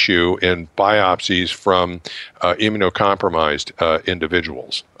tissue in biopsies from immunocompromised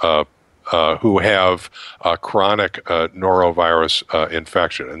individuals. Who have chronic norovirus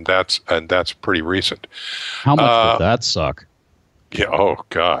infection, and that's pretty recent. How much would that suck? Yeah. Oh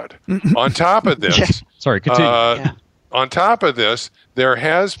God. On top of this, sorry. Continue. On top of this, there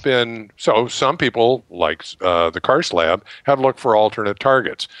has been some people like the Karst lab have looked for alternate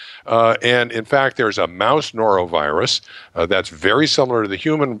targets, and in fact, there's a mouse norovirus that's very similar to the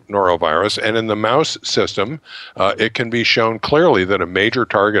human norovirus, and in the mouse system, it can be shown clearly that a major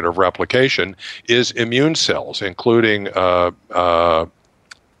target of replication is immune cells, including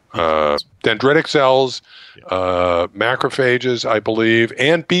dendritic cells, macrophages, I believe,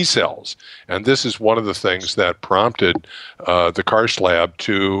 and B cells. And this is one of the things that prompted the Karst lab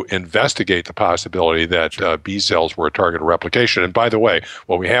to investigate the possibility that B cells were a target of replication. And by the way,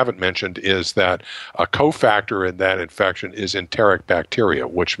 what we haven't mentioned is that a cofactor in that infection is enteric bacteria,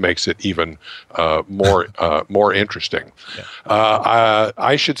 which makes it even more interesting. Yeah.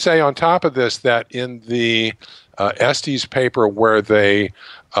 I should say on top of this that in the Estes paper where they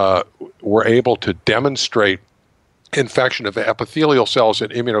were able to demonstrate infection of epithelial cells in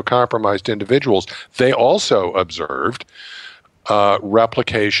immunocompromised individuals, they also observed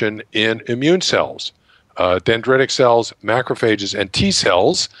replication in immune cells, dendritic cells, macrophages, and T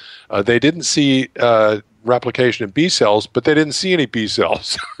cells. They didn't see replication in B cells, but they didn't see any B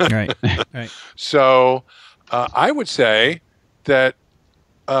cells. Right. So I would say that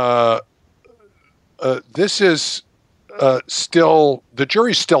this is still, the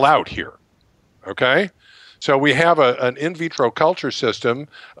jury's still out here, okay? So we have an in vitro culture system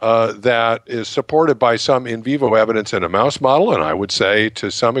that is supported by some in vivo evidence in a mouse model, and I would say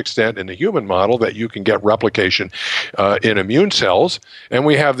to some extent in a human model that you can get replication in immune cells. And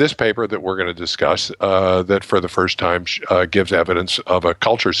we have this paper that we're going to discuss that for the first time gives evidence of a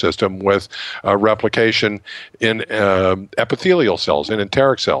culture system with replication in epithelial cells, in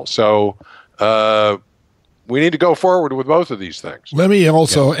enteric cells. So we need to go forward with both of these things. Let me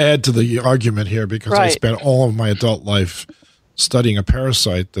also add to the argument here, because I spent all of my adult life studying a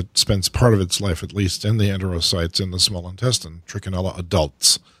parasite that spends part of its life, at least, in the enterocytes in the small intestine, Trichinella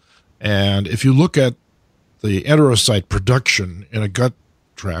adults. And if you look at the enterocyte production in a gut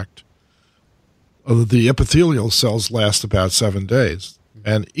tract, the epithelial cells last about 7 days.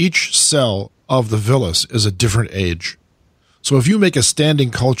 And each cell of the villus is a different age. So if you make a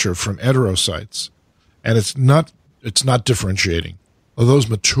standing culture from enterocytes, and it's not differentiating. Are those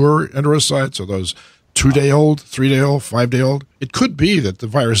mature enterocytes? Are those 2-day-old, 3-day-old, 5-day-old? It could be that the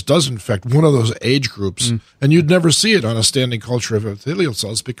virus does infect one of those age groups, and you'd never see it on a standing culture of epithelial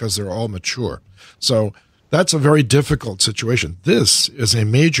cells because they're all mature. So that's a very difficult situation. This is a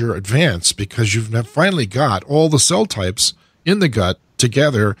major advance because you've finally got all the cell types in the gut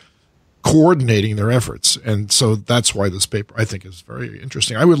together coordinating their efforts. And so that's why this paper, I think, is very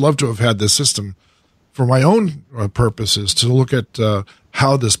interesting. I would love to have had this system for my own purposes to look at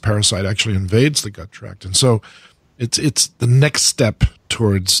how this parasite actually invades the gut tract. And so it's the next step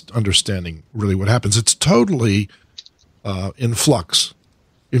towards understanding really what happens. It's totally in flux.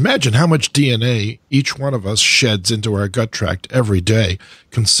 Imagine how much DNA each one of us sheds into our gut tract every day,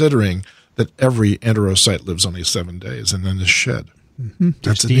 considering that every enterocyte lives only 7 days and then is shed.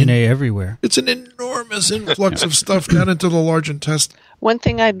 There's DNA everywhere. It's an enormous influx of stuff down into the large intestine. One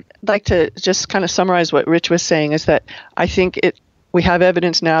thing I'd like to just kind of summarize what Rich was saying is that I think we have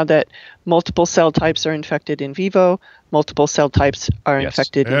evidence now that multiple cell types are infected in vivo, multiple cell types are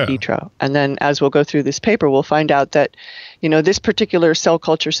infected in vitro. And then as we'll go through this paper, we'll find out that, this particular cell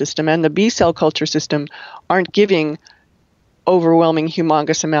culture system and the B cell culture system aren't giving overwhelming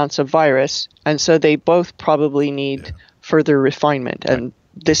humongous amounts of virus. And so they both probably need further refinement. And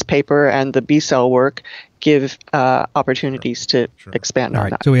this paper and the B cell work give opportunities to expand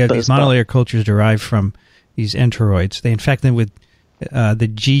on that. So we have these monolayer cultures derived from these enteroids. They infect them with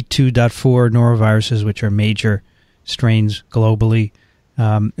the G2.4 noroviruses, which are major strains globally.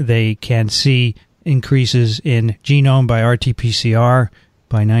 They can see increases in genome by RT-PCR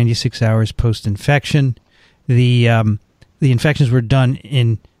by 96 hours post-infection. The the infections were done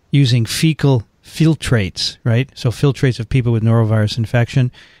in using fecal filtrates, right? So filtrates of people with norovirus infection,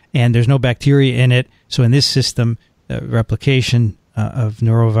 and there's no bacteria in it. So in this system, replication of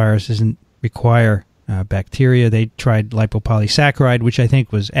norovirus doesn't require bacteria. They tried lipopolysaccharide, which I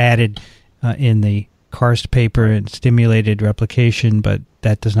think was added in the karst paper and stimulated replication, but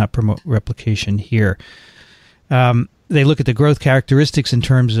that does not promote replication here. They look at the growth characteristics in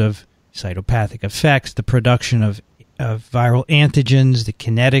terms of cytopathic effects, the production of viral antigens, the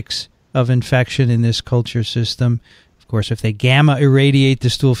kinetics of infection in this culture system. Of course, if they gamma irradiate the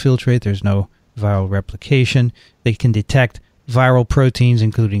stool filtrate, there's no viral replication. They can detect viral proteins,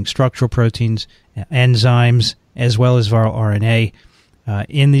 including structural proteins, enzymes, as well as viral RNA.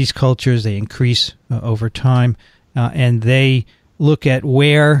 In these cultures, they increase over time, and they look at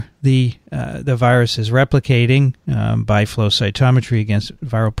where the virus is replicating by flow cytometry against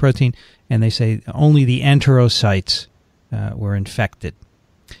viral protein, and they say only the enterocytes were infected.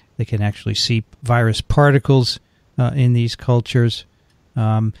 They can actually see virus particles in these cultures.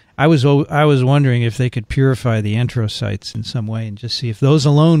 I was wondering if they could purify the enterocytes in some way and just see if those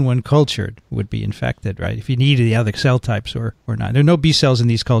alone, when cultured, would be infected, right? If you needed the other cell types or not. There are no B cells in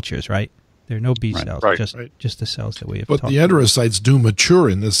these cultures, right? There are no B cells, just the cells that we have talked about. But the enterocytes do mature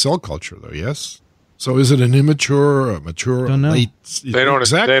in this cell culture, though, yes? So is it an immature, a mature, don't know. late? They don't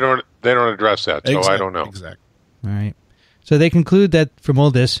address that, so I don't know. Exactly. All right. So they conclude that from all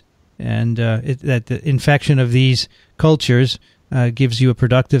this, and that the infection of these cultures gives you a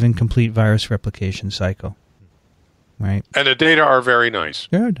productive and complete virus replication cycle. Right. And the data are very nice.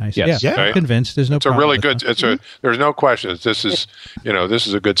 They're nice. Yes. Yeah. I'm convinced. There's no it's a problem really with good. that. There's no question. This is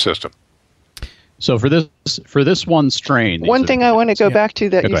a good system. So for this one strain, one thing I want to go back to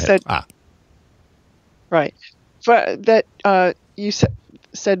that you said, right, that you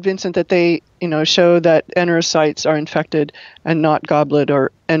said, Vincent, that they show that enterocytes are infected and not goblet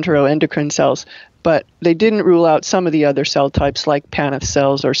or enteroendocrine cells, but they didn't rule out some of the other cell types like Paneth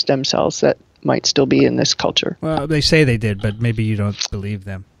cells or stem cells that might still be in this culture. Well, they say they did, but maybe you don't believe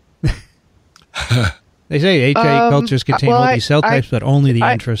them. They say HA cultures contain all these cell types, but only the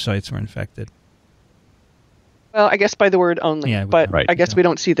enterocytes were infected. Well, I guess by the word only, but I guess we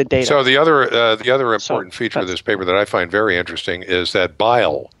don't see the data. So the other important feature of this paper that I find very interesting is that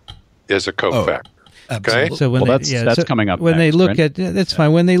bile is a cofactor. Okay, so when that's coming up. When next, they look right? at that's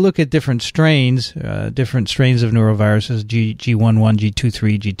fine. When they look at different strains of noroviruses, G11,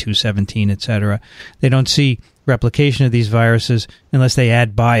 G23, G217, etc., they don't see replication of these viruses unless they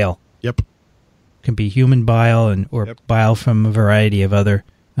add bile. Yep, it can be human bile or bile from a variety of other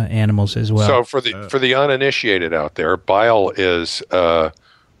animals as well. So for the uninitiated out there, bile is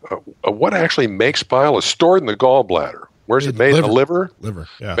what actually makes bile is stored in the gallbladder. Where's it made? In the liver? Liver,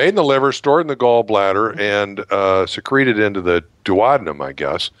 yeah. Made in the liver, stored in the gallbladder, and secreted into the duodenum, I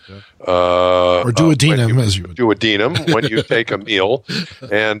guess. Yeah. Or duodenum, as you would. Duodenum, when you take a meal.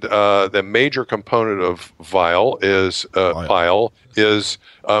 And the major component of bile is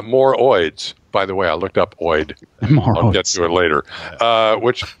moroids. By the way, I looked up oid. I'll get to it later.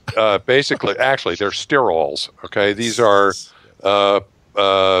 Which basically, actually, they're sterols. Okay, these are things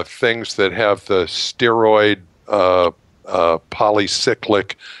that have the steroid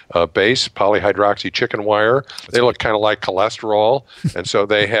polycyclic base, polyhydroxy chicken wire. They look kind of like cholesterol, and so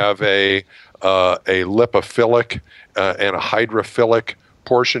they have a lipophilic and a hydrophilic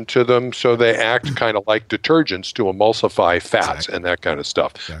portion to them, so they act kind of like detergents to emulsify fats and that kind of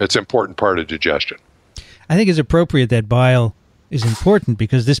stuff. It's an important part of digestion. I think it's appropriate that bile is important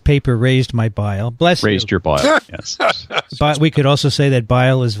because this paper raised my bile. Raised your bile, yes. But we could also say that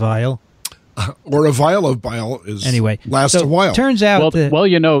bile is vile. Or a vial of bile is lasts a while. Turns out this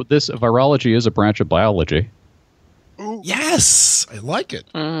virology is a branch of biology. Ooh. Yes, I like it.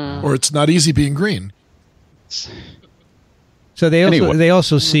 Or it's not easy being green. So they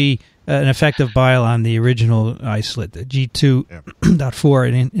also see an effect of bile on the original isolate, the G2.4.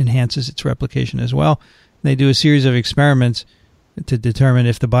 It enhances its replication as well. They do a series of experiments to determine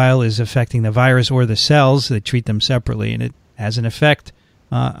if the bile is affecting the virus or the cells. They treat them separately, and it has an effect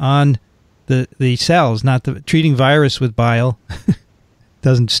on the cells. Not treating virus with bile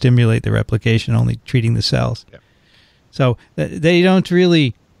doesn't stimulate the replication, only treating the cells. Yeah. So they don't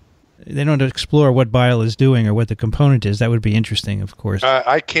explore what bile is doing or what the component is. That would be interesting, of course.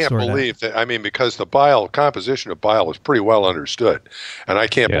 I can't believe that. I mean, because the composition of bile is pretty well understood. And I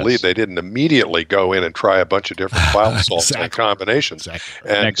can't believe they didn't immediately go in and try a bunch of different bile salts and combinations.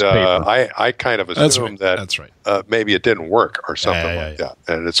 Exactly. And I kind of assume that maybe it didn't work or something like that.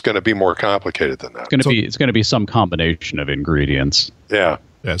 And it's going to be more complicated than that. It's going to be some combination of ingredients. Yeah.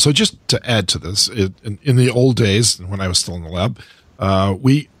 Yeah. So just to add to this, in the old days, when I was still in the lab,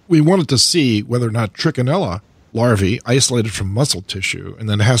 we wanted to see whether or not trichinella larvae isolated from muscle tissue, and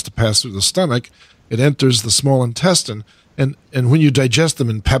then it has to pass through the stomach. It enters the small intestine, and when you digest them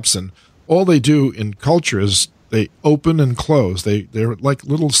in pepsin, all they do in culture is they open and close. They're like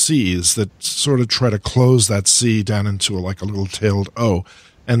little C's that sort of try to close that C down into like a little tailed O,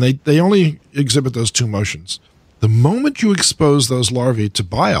 and they only exhibit those two motions. The moment you expose those larvae to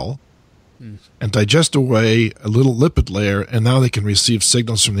bile and digest away a little lipid layer, and now they can receive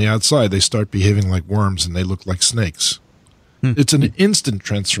signals from the outside, they start behaving like worms and they look like snakes. It's an instant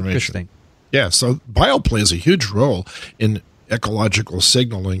transformation. Interesting. Yeah, so bile plays a huge role in ecological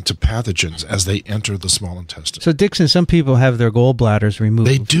signaling to pathogens as they enter the small intestine. So, Dickson, some people have their gallbladders removed.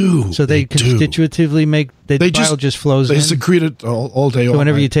 They do. So they constitutively make the bile just flows in. They secrete it all day. So all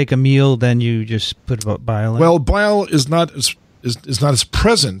whenever night. you take a meal, then you just put bile in. Well, bile is not as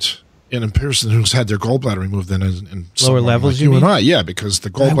present in a person who's had their gallbladder removed than in lower levels. Like you and I, yeah, because the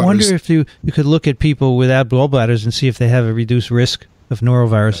gallbladder. I wonder if you could look at people without gallbladders and see if they have a reduced risk of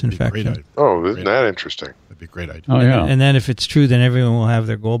norovirus infection. Oh, isn't that interesting? That'd be a great idea. Oh, yeah. And then if it's true, then everyone will have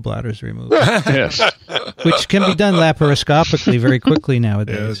their gallbladders removed. Yes. Which can be done laparoscopically very quickly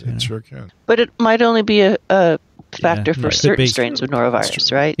nowadays. Yeah, it sure can. But it might only be a factor for right. certain strains of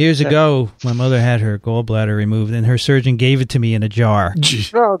norovirus, right? Years ago, my mother had her gallbladder removed, and her surgeon gave it to me in a jar.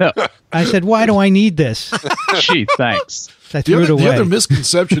 I said, "Why do I need this?" Gee, thanks. I threw it away. The other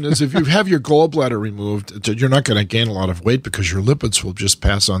misconception is if you have your gallbladder removed, you're not going to gain a lot of weight because your lipids will just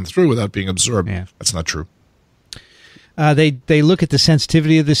pass on through without being absorbed. Yeah. That's not true. They look at the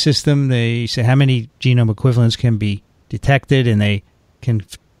sensitivity of the system. They say how many genome equivalents can be detected, and they can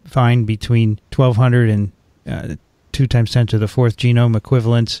find between 1,200 and 2 times 10 to the 4th genome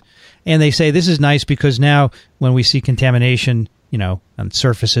equivalents. And they say this is nice because now when we see contamination, on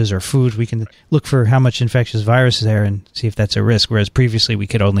surfaces or food, we can look for how much infectious virus is there and see if that's a risk, whereas previously we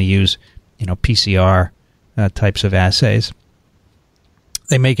could only use, PCR types of assays.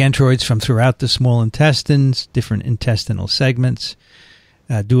 They make enteroids from throughout the small intestines, different intestinal segments,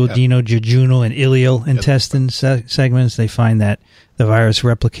 duodenal, jejunal, and ileal intestine segments. They find that the virus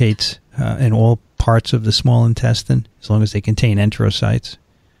replicates in all parts of the small intestine as long as they contain enterocytes.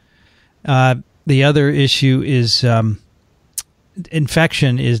 The other issue is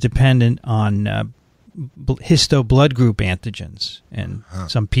infection is dependent on histo blood group antigens, and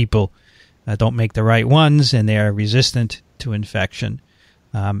some people don't make the right ones, and they are resistant to infection.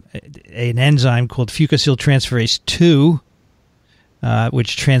 An enzyme called fucosyltransferase 2,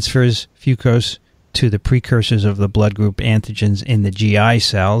 which transfers fucose to the precursors of the blood group antigens in the GI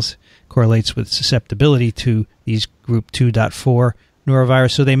cells, correlates with susceptibility to these group 2.4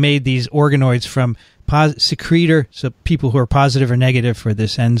 norovirus. So they made these organoids from secretor, so people who are positive or negative for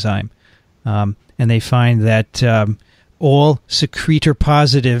this enzyme. And they find that all secretor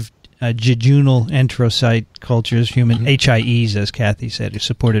positive jejunal enterocyte cultures, human HIEs, as Kathy said, who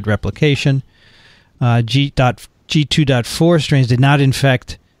supported replication. G2.4 strains did not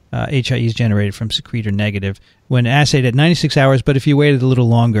infect HIEs generated from secretor negative when assayed at 96 hours, but if you waited a little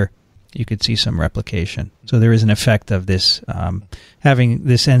longer, you could see some replication. So there is an effect of this, having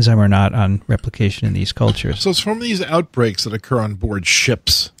this enzyme or not, on replication in these cultures. So it's from these outbreaks that occur on board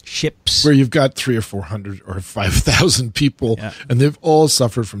ships, where you've got 300 or 400 or 5,000 people, and they've all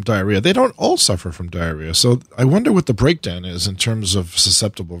suffered from diarrhea. They don't all suffer from diarrhea. So I wonder what the breakdown is in terms of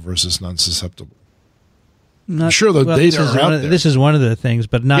susceptible versus non-susceptible. I'm sure the data are out there. This is one of the things,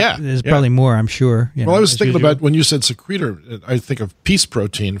 but there's probably more, I'm sure. I was thinking about, when you said secretor, I think of peace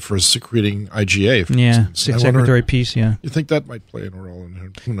protein for secreting IgA. For instance. Secretory peace, You think that might play a role in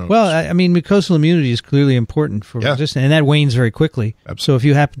it? Who knows? Well, I mean, mucosal immunity is clearly important for resistance, and that wanes very quickly. Absolutely. So if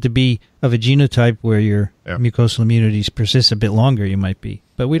you happen to be of a genotype where your mucosal immunity persists a bit longer, you might be.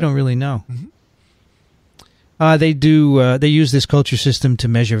 But we don't really know. Mm-hmm. They use this culture system to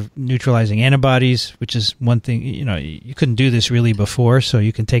measure neutralizing antibodies, which is one thing, you couldn't do this really before. So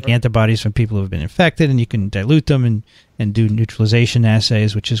you can take antibodies from people who have been infected and you can dilute them and do neutralization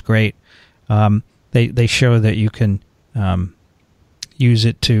assays, which is great. They show that you can use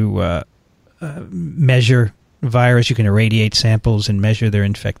it to measure virus. You can irradiate samples and measure their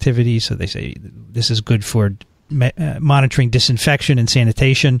infectivity. So they say this is good for monitoring disinfection and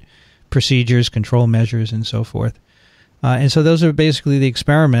sanitation procedures, control measures, and so forth. And so those are basically the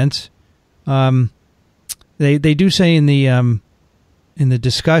experiments. They do say in the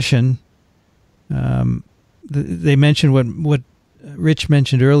discussion, they mention what Rich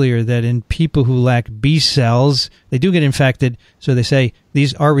mentioned earlier, that in people who lack B cells, they do get infected. So they say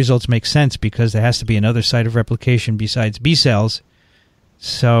our results make sense because there has to be another site of replication besides B cells.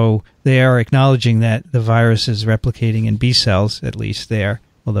 So they are acknowledging that the virus is replicating in B cells, at least there,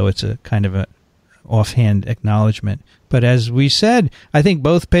 although it's a kind of a offhand acknowledgement. But as we said, I think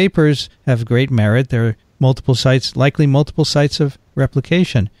both papers have great merit. There are multiple sites of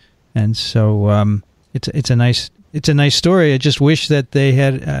replication, and so it's a nice story. I just wish that they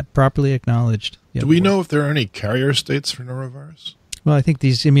had properly acknowledged. Do we know if there are any carrier states for norovirus? Well, I think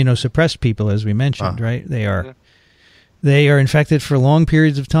these immunosuppressed people, as we mentioned, right? They are infected for long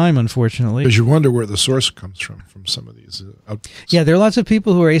periods of time, unfortunately. Because you wonder where the source comes from some of these outbreaks. Yeah, there are lots of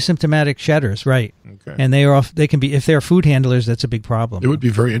people who are asymptomatic shedders, right? Okay. And they can be, if they're food handlers, that's a big problem. It would be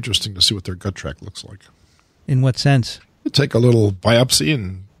very interesting to see what their gut tract looks like. In what sense? You take a little biopsy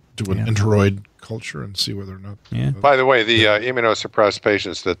and do an enteroid culture and see whether or not. Yeah. By the way, the immunosuppressed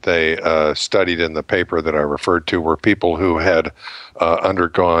patients that they studied in the paper that I referred to were people who had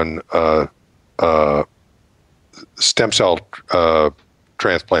undergone stem cell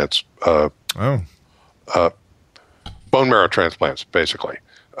transplants, bone marrow transplants, basically.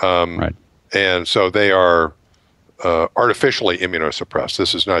 Right. And so they are artificially immunosuppressed.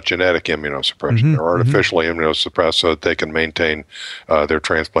 This is not genetic immunosuppression. They're artificially immunosuppressed so that they can maintain their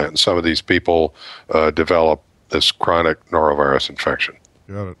transplant. And some of these people develop this chronic norovirus infection.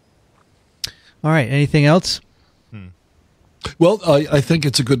 Got it. All right. Anything else? Well, I think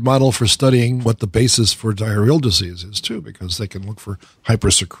it's a good model for studying what the basis for diarrheal disease is, too, because they can look for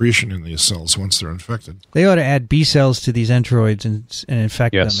hypersecretion in these cells once they're infected. They ought to add B cells to these enteroids and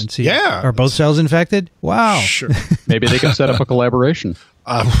infect them and see. Yeah. Are both cells infected? Wow. Sure. Maybe they can set up a collaboration.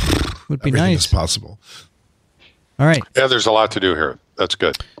 Would be everything nice. is possible. All right. Yeah, there's a lot to do here. That's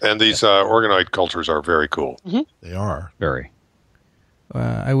good. And these organoid cultures are very cool. They are. Very.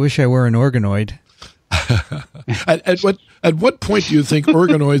 I wish I were an organoid. At what point do you think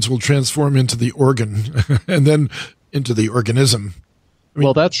organoids will transform into the organ and then into the organism? I mean,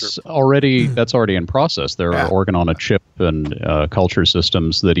 well, that's already in process. There are organ on a chip and culture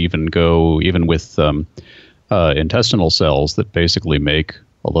systems that even with intestinal cells that basically make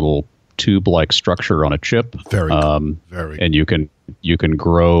a little tube-like structure on a chip. Very cool. And you can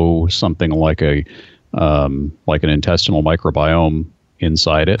grow something like an intestinal microbiome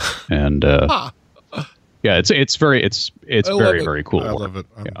inside it, and yeah, it's very very cool. I love it.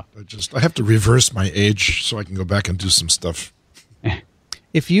 I have to reverse my age so I can go back and do some stuff.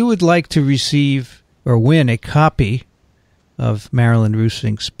 If you would like to receive or win a copy of Marilyn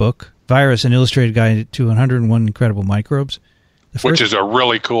Rusink's book, Virus, an Illustrated Guide to 101 Incredible Microbes, which is a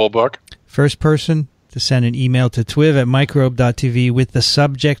really cool book. First person to send an email to TWiV@microbe.tv with the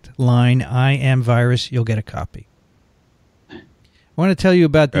subject line, I am virus, you'll get a copy. I want to tell you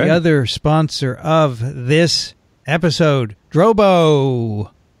about the other sponsor of this episode,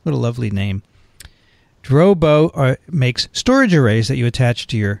 Drobo. What a lovely name. Drobo makes storage arrays that you attach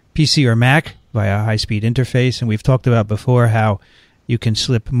to your PC or Mac via a high-speed interface, and we've talked about before how you can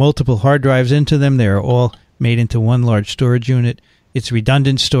slip multiple hard drives into them. They are all made into one large storage unit. It's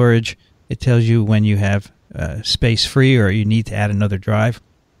redundant storage. It tells you when you have space free or you need to add another drive.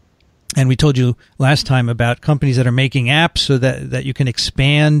 And we told you last time about companies that are making apps so that you can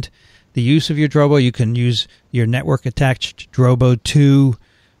expand the use of your Drobo. You can use your network-attached Drobo to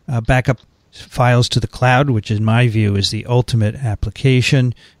back up files to the cloud, which in my view is the ultimate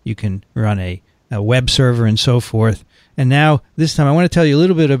application. You can run a web server and so forth. And now, this time, I want to tell you a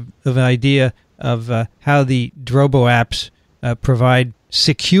little bit of an idea of how the Drobo apps provide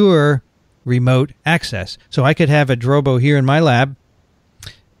secure remote access. So I could have a Drobo here in my lab,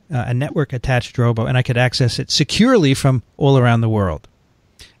 a network-attached Drobo, and I could access it securely from all around the world.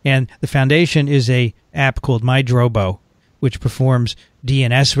 And the foundation is a app called My Drobo, which performs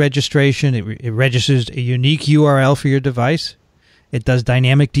DNS registration. It registers a unique URL for your device. It does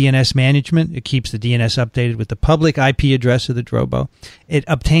dynamic DNS management. It keeps the DNS updated with the public IP address of the Drobo. It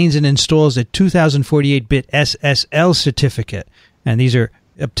obtains and installs a 2048-bit SSL certificate, and these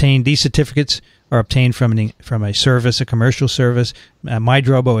certificates are obtained from a service, a commercial service. My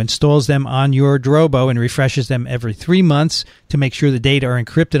Drobo installs them on your Drobo and refreshes them every 3 months to make sure the data are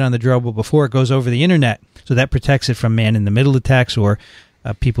encrypted on the Drobo before it goes over the internet. So that protects it from man-in-the-middle attacks or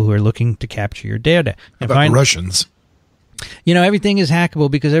people who are looking to capture your data. How about the Russians? You know, everything is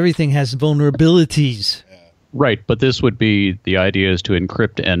hackable because everything has vulnerabilities. Right, but this would be, the idea is to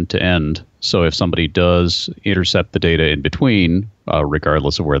encrypt end-to-end. So if somebody does intercept the data in between,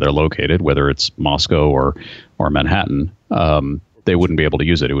 regardless of where they're located, whether it's Moscow or Manhattan, they wouldn't be able to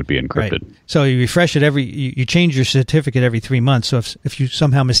use it. It would be encrypted. Right. So you refresh it you change your certificate every 3 months. So if you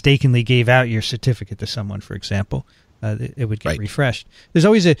somehow mistakenly gave out your certificate to someone, for example, it would get refreshed. There's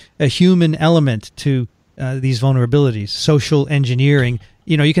always a human element to these vulnerabilities, social engineering.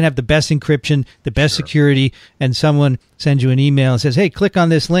 You know, you can have the best encryption, the best security, and someone sends you an email and says, hey, click on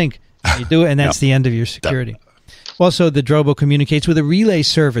this link. And you do it, and that's the end of your security. Also, the Drobo communicates with a relay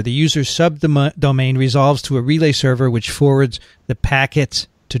server. The user's subdomain resolves to a relay server, which forwards the packets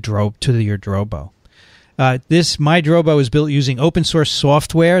to your Drobo. This My Drobo is built using open source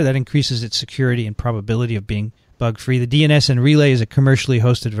software that increases its security and probability of being bug-free. The DNS and relay is a commercially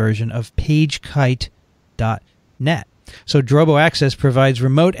hosted version of PageKite.net. So Drobo Access provides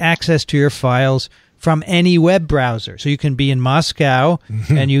remote access to your files from any web browser. So you can be in Moscow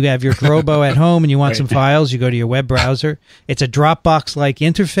and you have your Drobo at home and you want some files, you go to your web browser. It's a Dropbox-like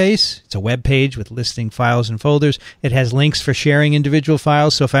interface. It's a web page with listing files and folders. It has links for sharing individual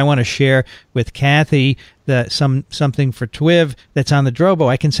files. So if I want to share with Kathy something for TWiV that's on the Drobo,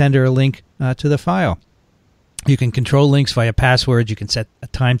 I can send her a link to the file. You can control links via passwords. You can set a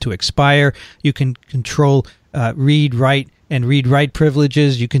time to expire. You can control read, write, and read-write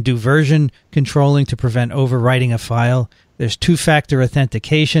privileges. You can do version controlling to prevent overwriting a file. There's two-factor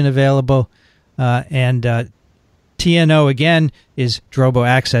authentication available. And TNO, again, is Drobo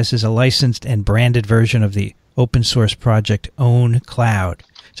Access, is a licensed and branded version of the open-source project Own Cloud.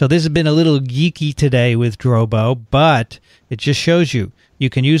 So this has been a little geeky today with Drobo, but it just shows you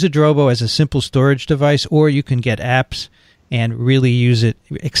can use a Drobo as a simple storage device, or you can get apps and really use it,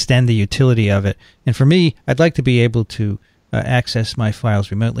 extend the utility of it. And for me, I'd like to be able to access my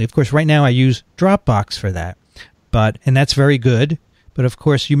files remotely. Of course, right now I use Dropbox for that, and that's very good. But of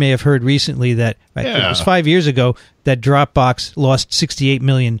course, you may have heard recently that it was 5 years ago that Dropbox lost 68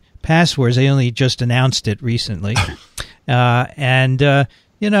 million passwords. They only just announced it recently,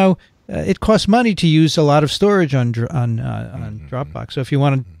 it costs money to use a lot of storage on Dropbox. So if you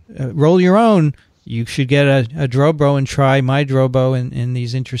want to roll your own, you should get a Drobo and try My Drobo in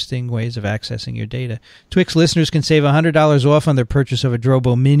these interesting ways of accessing your data. Twix listeners can save $100 off on their purchase of a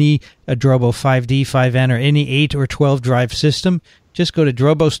Drobo Mini, a Drobo 5D, 5N, or any 8 or 12 drive system. Just go to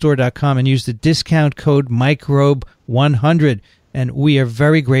drobostore.com and use the discount code MICROBE100. And we are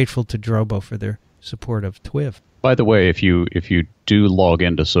very grateful to Drobo for their support of TWiV. By the way, if you do log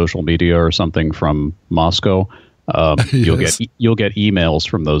into social media or something from Moscow, you'll get emails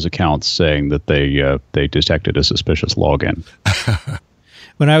from those accounts saying that they detected a suspicious login.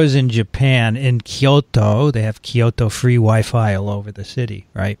 When I was in Japan, in Kyoto, they have Kyoto free Wi-Fi all over the city,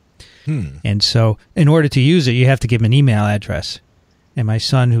 right? And so in order to use it, you have to give them an email address. And my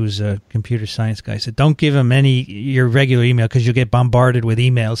son, who's a computer science guy, said, don't give him your regular email because you'll get bombarded with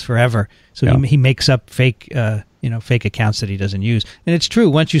emails forever. So he makes up fake accounts that he doesn't use. And it's true.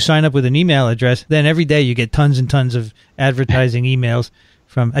 Once you sign up with an email address, then every day you get tons and tons of advertising emails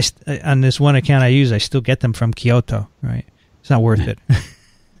from. On this one account I use, I still get them from Kyoto. Right? It's not worth it.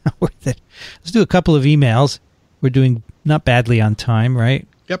 Not worth it. Let's do a couple of emails. We're doing not badly on time, right?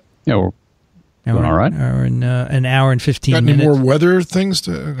 Yep. Yeah, we're doing all right. We're in an hour and 15 Got minutes. Any more weather things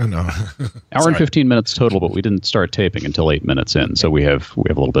to? No. Hour and 15 minutes total, but we didn't start taping until 8 minutes in, so we have a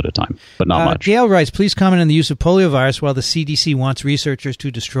little bit of time, but not much. Gail writes, please comment on the use of poliovirus while the CDC wants researchers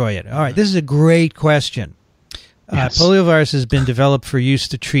to destroy it. All right, this is a great question. Yes. Poliovirus has been developed for use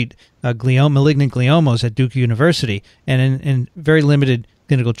to treat malignant gliomas at Duke University, and in very limited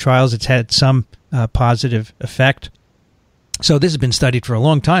clinical trials, it's had some positive effect. So this has been studied for a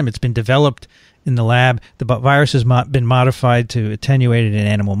long time. It's been developed in the lab. The virus has been modified to attenuate it in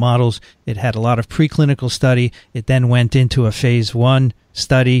animal models. It had a lot of preclinical study. It then went into a phase 1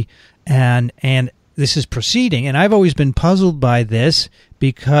 study, and this is proceeding. And I've always been puzzled by this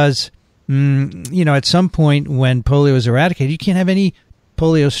because, at some point when polio is eradicated, you can't have any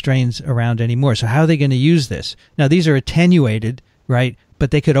polio strains around anymore. So how are they going to use this? Now, these are attenuated, right? But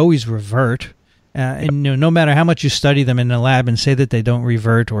they could always revert. And no matter how much you study them in the lab and say that they don't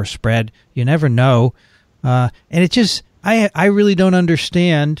revert or spread, you never know. And it just, I really don't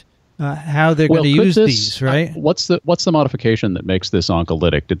understand how they're going to use these, right? What's the modification that makes this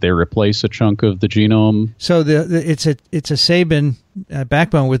oncolytic? Did they replace a chunk of the genome? So it's a Sabin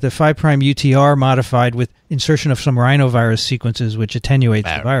backbone with the 5' UTR modified with insertion of some rhinovirus sequences, which attenuates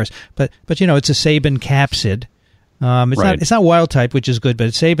the virus. But it's a Sabin capsid. It's not wild type, which is good, but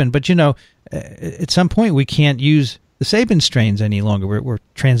it's Sabin. But at some point we can't use the Sabin strains any longer. We're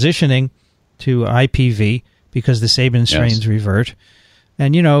transitioning to IPV because the Sabin strains revert.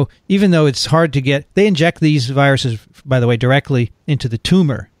 And even though it's hard to get, they inject these viruses, by the way, directly into the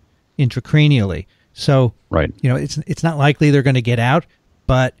tumor intracranially. So it's not likely they're going to get out.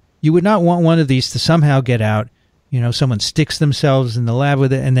 But you would not want one of these to somehow get out. Someone sticks themselves in the lab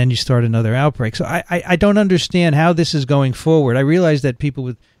with it, and then you start another outbreak. So I don't understand how this is going forward. I realize that people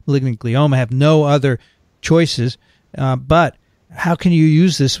with malignant glioma have no other choices, but how can you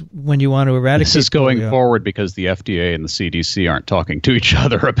use this when you want to eradicate This is going polio? forward because the FDA and the CDC aren't talking to each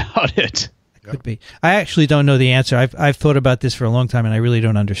other about it. Could be. I actually don't know the answer. I've thought about this for a long time, and I really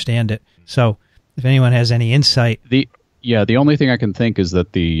don't understand it. So if anyone has any insight. The only thing I can think is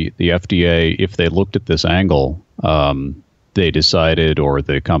that the FDA, if they looked at this angle, they decided, or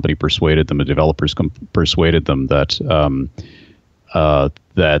the company persuaded them, the developers persuaded them that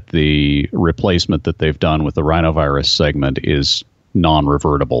that the replacement that they've done with the rhinovirus segment is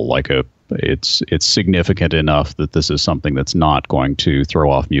non-revertible. It's significant enough that this is something that's not going to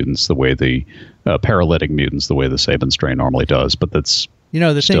throw off mutants the way the paralytic mutants the way the Sabin strain normally does. But that's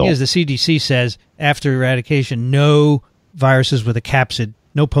the thing is, the CDC says after eradication, no viruses with a capsid,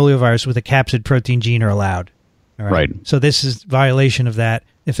 no poliovirus with a capsid protein gene are allowed. All right. So this is violation of that.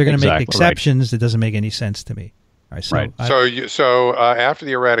 If they're going to make exceptions, it doesn't make any sense to me. All right, so after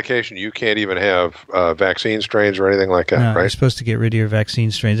the eradication, you can't even have vaccine strains or anything like that, no, right? You're supposed to get rid of your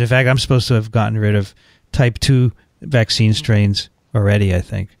vaccine strains. In fact, I'm supposed to have gotten rid of type 2 vaccine strains already, I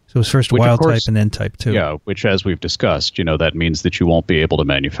think. So it was first wild type and then type 2. Yeah, which, as we've discussed, that means that you won't be able to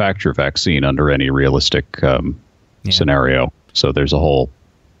manufacture vaccine under any realistic scenario. So there's a whole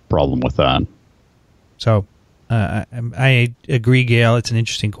problem with that. So I agree, Gail. It's an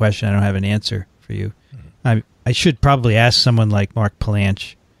interesting question. I don't have an answer for you. I should probably ask someone like Mark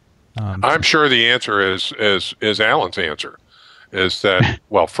Palanch. I'm sure the answer is Alan's answer, is that,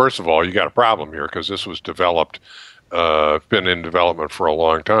 well, first of all, you got a problem here because this was developed, been in development for a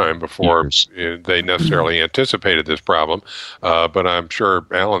long time before they necessarily anticipated this problem. But I'm sure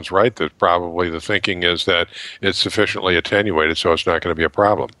Alan's right that probably the thinking is that it's sufficiently attenuated so it's not going to be a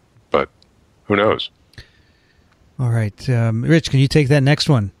problem. But who knows? All right. Rich, can you take that next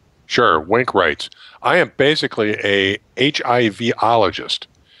one? Sure. Wink writes, I am basically a HIVologist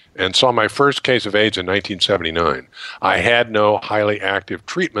and saw my first case of AIDS in 1979. I had no highly active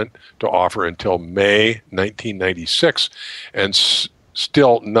treatment to offer until May 1996, and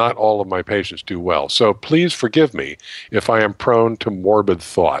still not all of my patients do well. So please forgive me if I am prone to morbid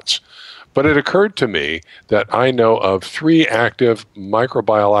thoughts. But it occurred to me that I know of 3 active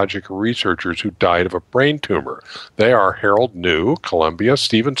microbiologic researchers who died of a brain tumor. They are Harold New, Columbia,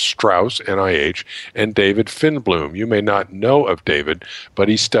 Stephen Strauss, NIH, and David Finblum. You may not know of David, but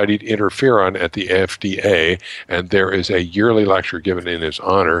he studied interferon at the FDA, and there is a yearly lecture given in his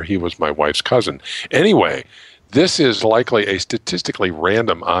honor. He was my wife's cousin. Anyway, this is likely a statistically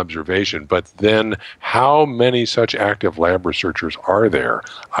random observation, but then how many such active lab researchers are there?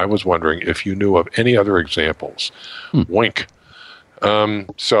 I was wondering if you knew of any other examples. Wink.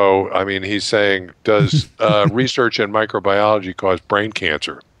 So, I mean, he's saying, does research in microbiology cause brain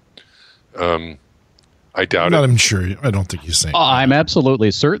cancer? I doubt I'm not even sure. I don't think he's saying that. I'm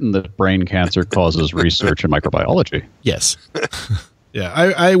absolutely certain that brain cancer causes research in microbiology. Yes. Yeah,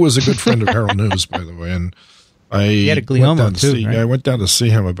 I was a good friend of Harold News, by the way, and he had a glioma too, right? I went down to see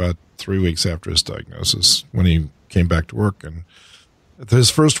him about 3 weeks after his diagnosis when he came back to work. And his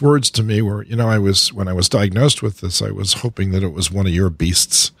first words to me were, when I was diagnosed with this, I was hoping that it was one of your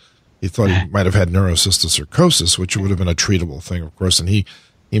beasts. He thought he might have had neurocysticercosis, which would have been a treatable thing, of course. And he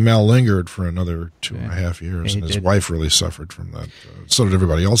mallingered for another 2.5 years, and his wife really suffered from that. So did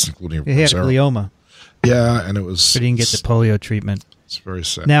everybody else, including, of course, he had a glioma. Yeah, and it was... But he didn't get the polio treatment. It's very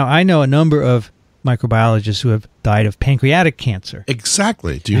sad. Now, I know a number of microbiologists who have died of pancreatic cancer.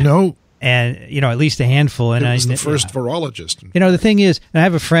 Exactly. Do you know? And, at least a handful. And I was the first virologist. The thing is, and I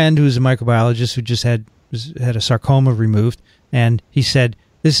have a friend who's a microbiologist who just had a sarcoma removed, and he said,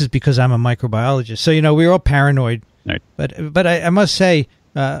 this is because I'm a microbiologist. So, we were all paranoid. Right. But I must say,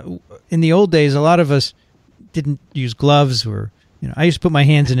 in the old days, a lot of us didn't use gloves or... I used to put my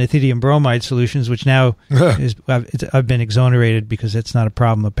hands in ethidium bromide solutions, which now I've been exonerated because it's not a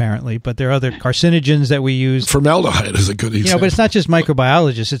problem apparently. But there are other carcinogens that we use. Formaldehyde is a good example. But it's not just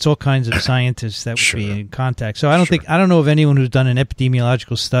microbiologists; it's all kinds of scientists that would be in contact. So I don't know of anyone who's done an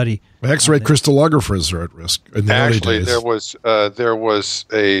epidemiological study. X-ray crystallographers are at risk. Actually, there was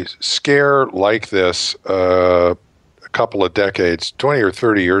a scare like this a couple of decades, 20 or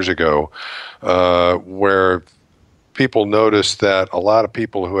 30 years ago, where people noticed that a lot of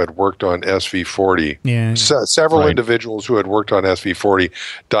people who had worked on SV40, several individuals who had worked on SV40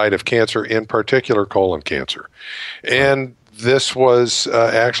 died of cancer, in particular colon cancer. And this was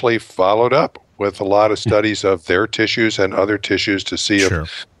actually followed up with a lot of studies of their tissues and other tissues to see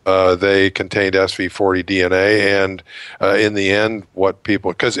if they contained SV40 DNA. And in the end,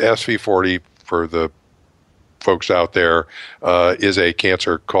 because SV40, for the folks out there, is a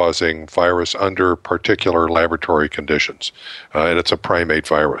cancer-causing virus under particular laboratory conditions, and it's a primate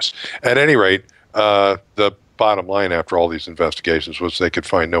virus. At any rate, The bottom line after all these investigations was they could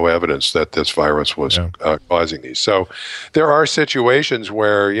find no evidence that this virus was causing these. So there are situations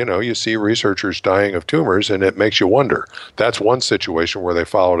where, you see researchers dying of tumors and it makes you wonder. That's one situation where they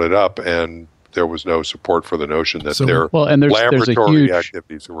followed it up and there was no support for the notion that their laboratory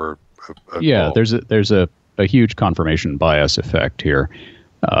activities were involved. There's a huge confirmation bias effect here.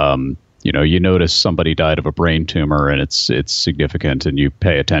 You notice somebody died of a brain tumor and it's significant and you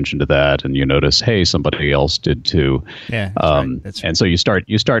pay attention to that and you notice, hey, somebody else did too. Yeah, that's right. And so you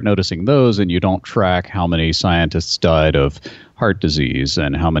start noticing those and you don't track how many scientists died of heart disease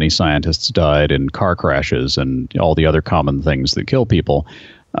and how many scientists died in car crashes and all the other common things that kill people.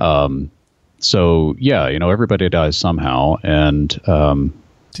 Everybody dies somehow and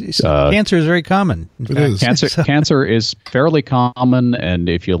cancer is very common. It is. Cancer is fairly common, and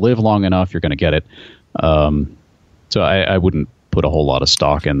if you live long enough, you're going to get it. So I wouldn't put a whole lot of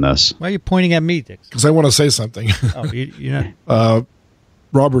stock in this. Why are you pointing at me, Dick? Because I want to say something.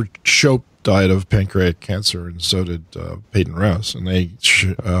 Robert Shope died of pancreatic cancer, and so did Peyton Rouse, and they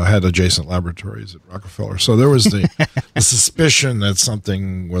had adjacent laboratories at Rockefeller. So there was the suspicion that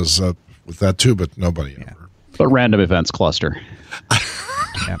something was up with that too, but nobody ever. But random events cluster.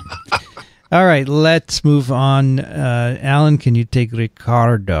 Yeah. All right, let's move on. Alan, can you take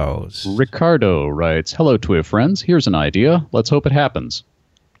Ricardo's? Ricardo writes, "Hello, TWiV friends. Here's an idea. Let's hope it happens.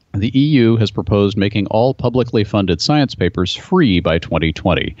 The EU has proposed making all publicly funded science papers free by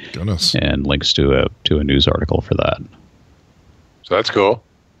 2020. Goodness. And links to a news article for that. So that's cool.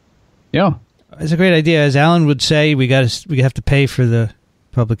 Yeah. It's a great idea. As Alan would say, we have to pay for the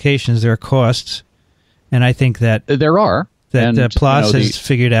publications. There are costs. And I think that there are. That PLOS has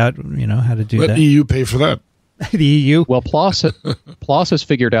figured out, how to do that. Let EU pay for that. The EU? Well, PLOS has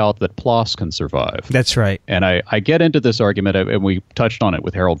figured out that PLOS can survive. That's right. And I get into this argument, and we touched on it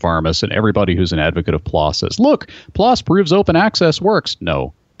with Harold Varmus, and everybody who's an advocate of PLOS says, look, PLOS proves open access works.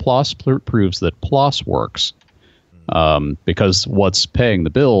 No, PLOS proves that PLOS works. Because what's paying the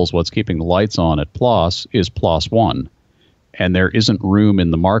bills, what's keeping the lights on at PLOS is PLOS 1. And there isn't room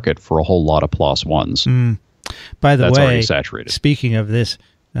in the market for a whole lot of PLOS 1s. By the That's way, already saturated. Speaking of this,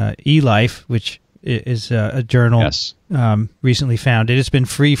 eLife, which is a journal recently founded, it's been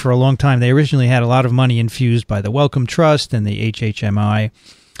free for a long time. They originally had a lot of money infused by the Wellcome Trust and the HHMI,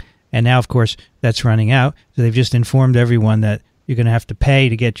 and now, of course, that's running out. So they've just informed everyone that you're going to have to pay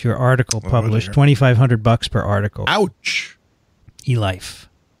to get your article published, $2,500 per article. Ouch! eLife.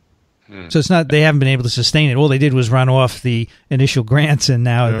 So it's not they haven't been able to sustain it. All they did was run off the initial grants, and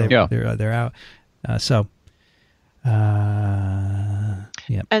now they're out.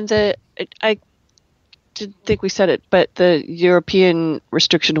 Yeah. And I didn't think we said it, but the European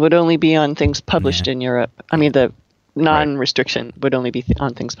restriction would only be on things published in Europe. I mean, the non-restriction would only be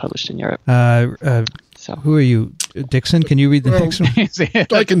on things published in Europe. So who are you, Dickson? Can you read the next one?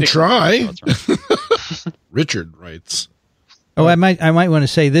 I can try. Richard writes. Oh, I might want to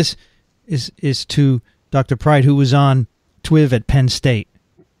say this is to Dr. Pride, who was on TWiV at Penn State.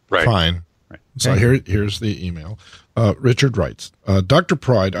 Right. Fine. So here's the email. Richard writes, Dr.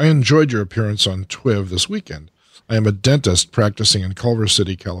 Pride, I enjoyed your appearance on TWiV this weekend. I am a dentist practicing in Culver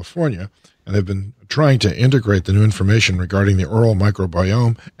City, California, and have been trying to integrate the new information regarding the oral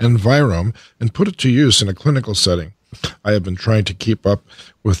microbiome and virome and put it to use in a clinical setting. I have been trying to keep up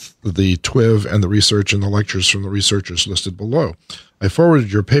with the TWiV and the research and the lectures from the researchers listed below. I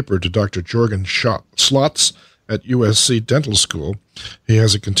forwarded your paper to Dr. Jorgen Slotz at USC Dental School. He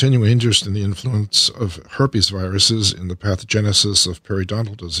has a continuing interest in the influence of herpes viruses in the pathogenesis of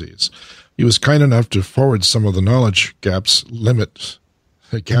periodontal disease. He was kind enough to forward some of the knowledge gaps limit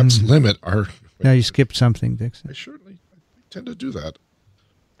our... Now you skipped something, Dickson. I tend to do that.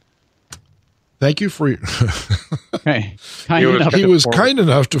 Thank you for your... He was kind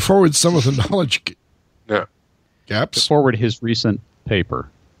enough to forward some of the knowledge gaps. To forward his recent paper.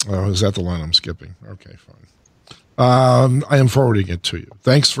 Oh, is that the line I'm skipping? Okay, fine. I am forwarding it to you.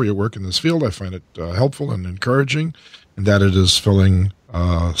 Thanks for your work in this field. I find it helpful and encouraging, and that it is filling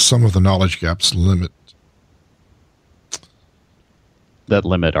some of the knowledge gaps that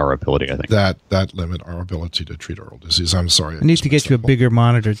limit our ability, I think. That limit our ability to treat oral disease. I'm sorry. I need to get you a bigger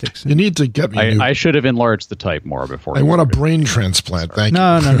monitor, Dickson. You need to get me I should have enlarged the type more before. I want a brain transplant. Thank you.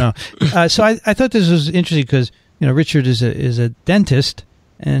 No. So I thought this was interesting because Richard is a dentist,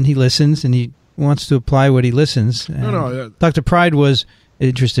 and he listens, and he wants to apply what he listens. Dr. Pride is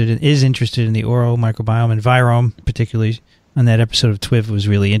interested in the oral microbiome and virome, particularly on that episode of TWiV. It was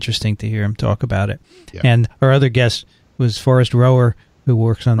really interesting to hear him talk about it. Yeah. And our other guest was Forrest Rower, who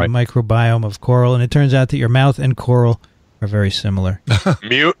works on the microbiome of coral, and it turns out that your mouth and coral are very similar.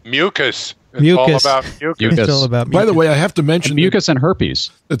 Mucus. It's Mucus. all about mucus. It's all about By the way, I have to mention And mucus and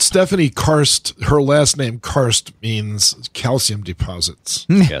herpes. that Stephanie Karst, her last name Karst means calcium deposits.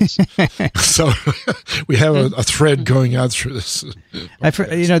 Yes. So we have a thread going out through this.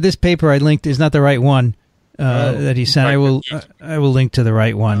 This paper I linked is not the right one that he sent. I will link to the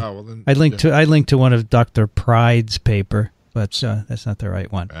right one. Oh, well then, I linked to one of Dr. Pride's paper, but that's not the right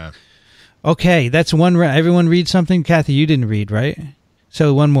one. Okay, that's one. Everyone read something. Kathy, you didn't read, right?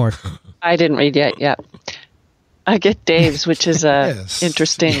 So one more. I didn't read yet. Yeah. I get Dave's, which is a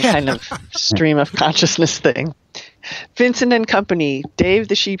interesting kind of stream of consciousness thing. Vincent and Company, Dave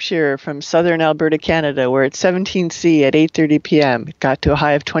the sheep shearer from southern Alberta, Canada. We're at 17C at 8:30 p.m. It got to a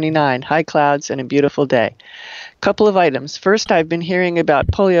high of 29, high clouds, and a beautiful day. Couple of items. First, I've been hearing about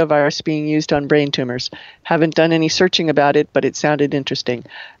poliovirus being used on brain tumors. Haven't done any searching about it, but it sounded interesting.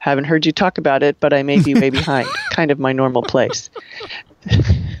 Haven't heard you talk about it, but I may be way behind. Kind of my normal place.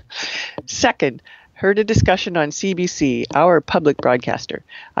 Second, heard a discussion on CBC, our public broadcaster.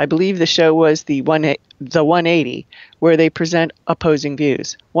 I believe the show was the 180, where they present opposing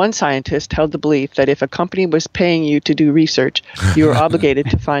views. One scientist held the belief that if a company was paying you to do research, you were obligated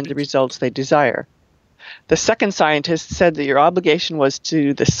to find the results they desire. The second scientist said that your obligation was to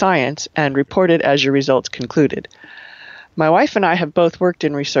do the science and report it as your results concluded. My wife and I have both worked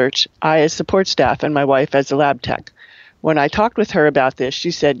in research, I as support staff and my wife as a lab tech. When I talked with her about this,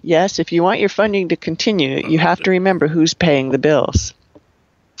 she said, yes, if you want your funding to continue, you have to remember who's paying the bills.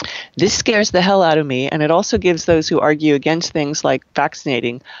 This scares the hell out of me, and it also gives those who argue against things like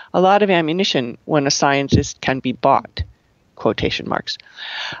vaccinating a lot of ammunition when a scientist can be bought. Quotation marks.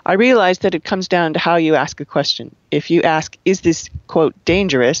 I realize that it comes down to how you ask a question. If you ask, is this, quote,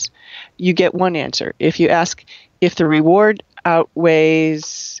 dangerous, you get one answer. If you ask, if the reward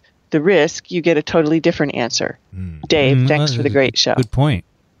outweighs the risk, you get a totally different answer. Dave, thanks for the great show. Good point.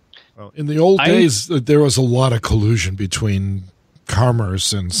 Well, in the old days, there was a lot of collusion between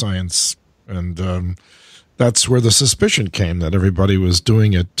commerce and science, and that's where the suspicion came that everybody was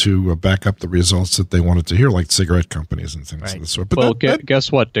doing it to back up the results that they wanted to hear, like cigarette companies and things of the sort. But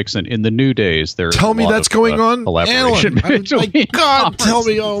guess what, Dickson? In the new days, there's tell me that's going on. Collaboration. Alan, my God, tell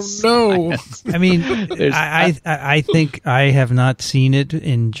me! Oh no! I mean, I think I have not seen it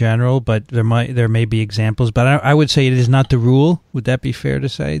in general, but there may be examples. But I would say it is not the rule. Would that be fair to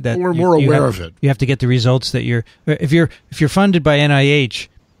say? That we're more aware of it. You have to get the results that if you're funded by NIH,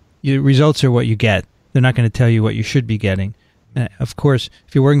 your results are what you get. They're not going to tell you what you should be getting. Of course,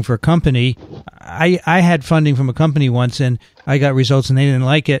 if you're working for a company, I had funding from a company once, and I got results, and they didn't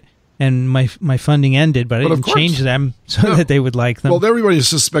like it, and my funding ended, but I didn't change them so that they would like them. Well, everybody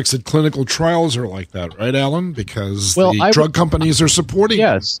suspects that clinical trials are like that, right, Alan? Because drug companies are supporting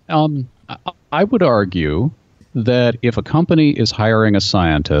them. Yes. I would argue that if a company is hiring a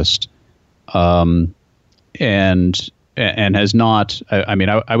scientist and has not,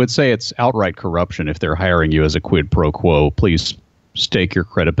 I would say it's outright corruption if they're hiring you as a quid pro quo. Please stake your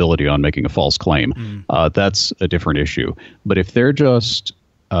credibility on making a false claim. That's a different issue. But if they're just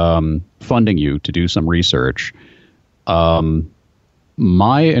funding you to do some research,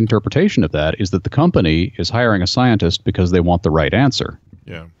 my interpretation of that is that the company is hiring a scientist because they want the right answer.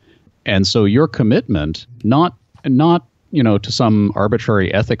 Yeah. And so your commitment, not to some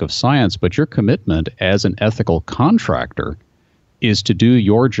arbitrary ethic of science, but your commitment as an ethical contractor is to do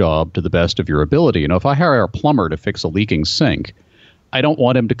your job to the best of your ability. If I hire a plumber to fix a leaking sink, I don't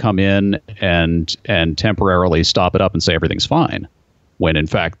want him to come in and temporarily stop it up and say everything's fine, when in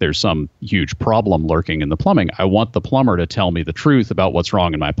fact there's some huge problem lurking in the plumbing. I want the plumber to tell me the truth about what's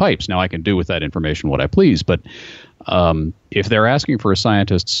wrong in my pipes. Now I can do with that information what I please, but if they're asking for a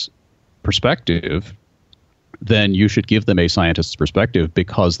scientist's perspective, then you should give them a scientist's perspective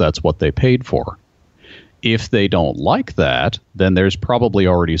because that's what they paid for. If they don't like that, then there's probably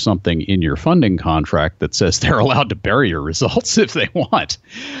already something in your funding contract that says they're allowed to bury your results if they want,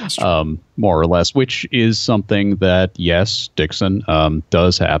 more or less, which is something that, yes, Dickson,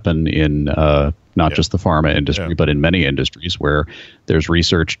 does happen in not just the pharma industry, but in many industries where there's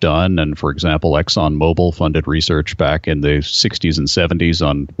research done. And, for example, ExxonMobil funded research back in the 60s and 70s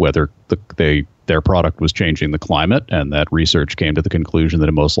on whether their product was changing the climate, and that research came to the conclusion that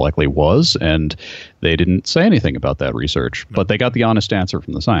it most likely was, and they didn't say anything about that research, but they got the honest answer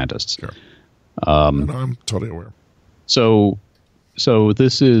from the scientists. Sure. I'm totally aware. So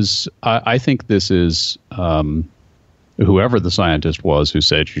this is, I think this is, whoever the scientist was who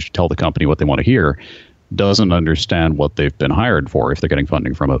said you should tell the company what they want to hear doesn't understand what they've been hired for if they're getting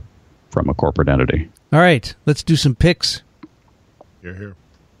funding from a corporate entity. All right, let's do some picks. You're here.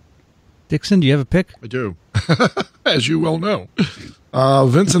 Dickson, do you have a pick? I do, as you well know.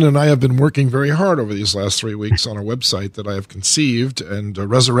 Vincent and I have been working very hard over these last 3 weeks on a website that I have conceived and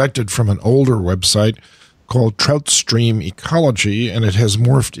resurrected from an older website called Trout Stream Ecology, and it has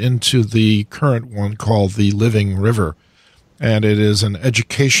morphed into the current one called The Living River. And it is an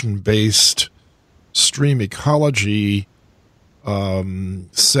education-based stream ecology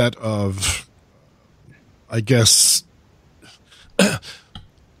set of, I guess,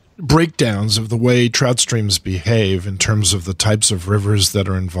 breakdowns of the way trout streams behave in terms of the types of rivers that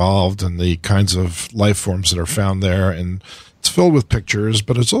are involved and the kinds of life forms that are found there. And it's filled with pictures,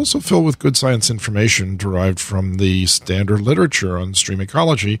 but it's also filled with good science information derived from the standard literature on stream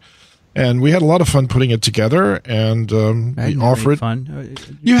ecology. And we had a lot of fun putting it together, and we offer it. Fun.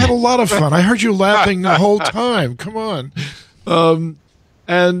 You had a lot of fun. I heard you laughing the whole time. Come on.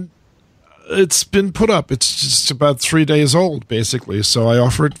 And it's been put up. It's just about 3 days old, basically. So I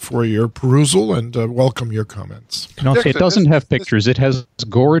offer it for your perusal and welcome your comments. It doesn't have pictures. It has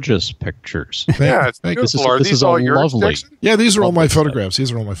gorgeous pictures. Yeah, it's beautiful. Are these all yours, Dickson? Yeah, these are all my photographs.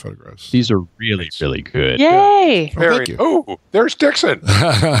 These are really, really good. Yay! Thank you. Oh, there's Dickson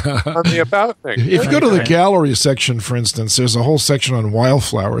on the About thing. If you go to the gallery section, for instance, there's a whole section on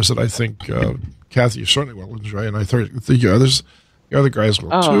wildflowers that I think, Kathy, you certainly will enjoy, and I think the other guys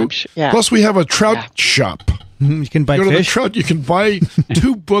will too. Yeah. Plus, we have a trout shop. You can buy you go fish. To the trout, you can buy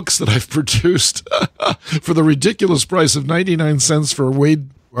 2 books that I've produced for the ridiculous price of 99 cents for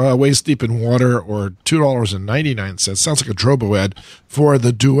Waist Deep in Water, or $2.99. Sounds like a Drobo ad for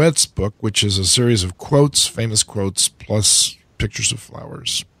the Duets book, which is a series of quotes, famous quotes, plus pictures of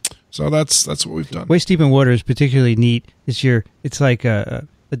flowers. So that's what we've done. Waist Deep in Water is particularly neat. It's like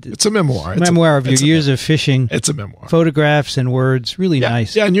it's a memoir. It's a memoir of your years of fishing. It's a memoir. Photographs and words. Really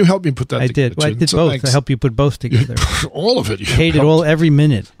nice. Yeah, and you helped me put that together. I did both. Thanks. I helped you put both together. All of it. You paid it all every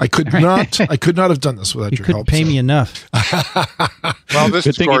minute. I could not have done this without your help. You couldn't pay me enough. Well, this Good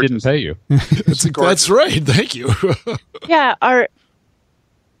is thing gorgeous. he didn't pay you. That's right. Thank you. Yeah, our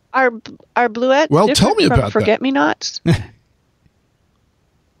bluette. Well, tell me about forget-me-nots.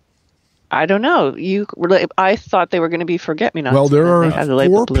 I don't know. I thought they were going to be forget-me-nots. Well, there are the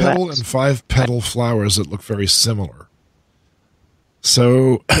 4-petal and 5-petal flowers that look very similar.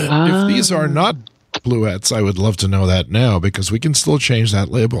 So if these are not bluettes, I would love to know that now, because we can still change that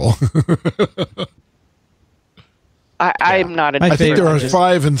label. I'm not an I think there are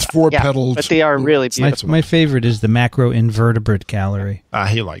 5 and 4-petal. but they are really beautiful. My favorite is the macroinvertebrate gallery.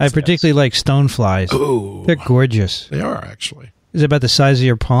 He likes I particularly like stoneflies. Oh, they're gorgeous. They are, actually. It's about the size of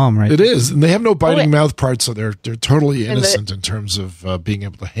your palm, right? It is, and they have no biting mouth parts, so they're totally innocent in terms of being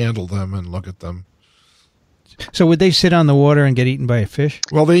able to handle them and look at them. So would they sit on the water and get eaten by a fish?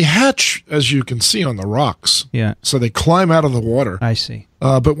 Well, they hatch, as you can see, on the rocks. Yeah. So they climb out of the water. I see.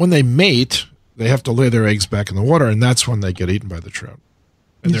 But when they mate, they have to lay their eggs back in the water, and that's when they get eaten by the trout.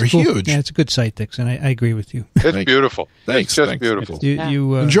 And they're cool. huge. Yeah, it's a good site, Dickson. I agree with you. It's beautiful. Thanks. It's just beautiful.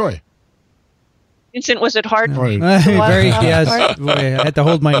 You enjoy. Vincent, was it hard? Very, yes. Boy, I had to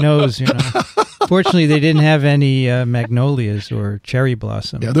hold my nose. Fortunately, they didn't have any magnolias or cherry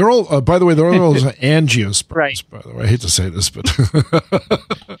blossom. Yeah, they're all. By the way, they're all angiosperms. Right. By the way, I hate to say this, but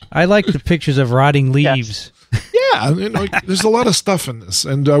I like the pictures of rotting leaves. Yeah, there's a lot of stuff in this,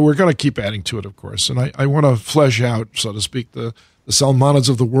 and we're going to keep adding to it, of course. And I want to flesh out, so to speak, the Salmonids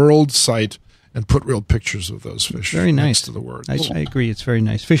of the World site and put real pictures of those fish. Very nice. Next to the words. I agree. It's very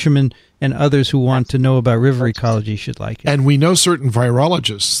nice. Fishermen and others who want to know about river ecology should like it. And we know certain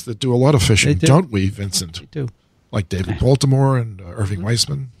virologists that do a lot of fishing, don't we, Vincent? We do. Like David Baltimore and Irving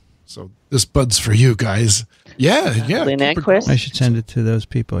Weissman. So this bud's for you guys. Yeah. Lynn Enquist. I should send it to those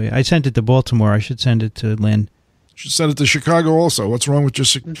people. Yeah, I sent it to Baltimore. I should send it to Lynn. Should send it to Chicago also. What's wrong with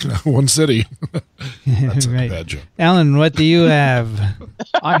just one city? That's right. a bad joke. Alan, what do you have?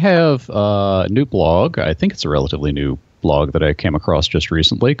 I have a new blog. I think it's a relatively new blog that I came across just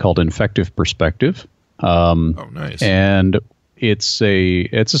recently called Infective Perspective. Nice. And it's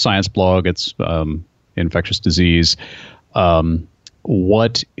a science blog. It's infectious disease.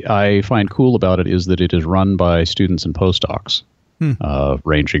 What I find cool about it is that it is run by students and postdocs.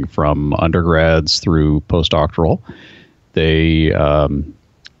 Ranging from undergrads through postdoctoral. They,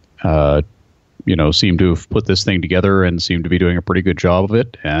 seem to have put this thing together and seem to be doing a pretty good job of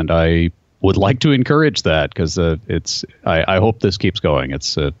it. And I would like to encourage that because I hope this keeps going.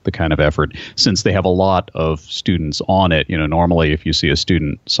 It's the kind of effort, since they have a lot of students on it. Normally if you see a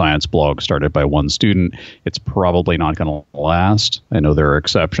student science blog started by one student, it's probably not going to last. I know there are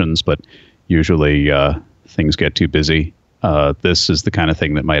exceptions, but usually things get too busy. This is the kind of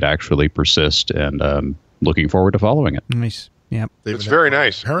thing that might actually persist, and looking forward to following it. Nice. Yep. It's very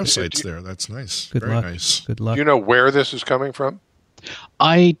nice. Parasites there. That's nice. Good very luck. nice. Good luck. Do you know where this is coming from?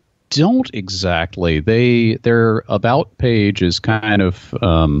 I don't exactly. Their about page is kind of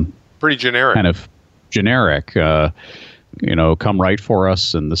pretty generic. Kind of generic. Come write for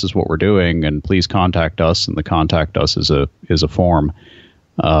us, and this is what we're doing, and please contact us. And the contact us is a form.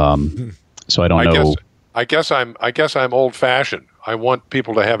 So I don't know. I guess I'm old fashioned. I want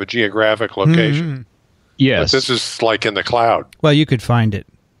people to have a geographic location. Mm-hmm. Yes, but this is like in the cloud. Well, you could find it.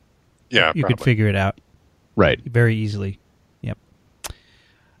 Yeah, you could figure it out. Right. Very easily. Yep.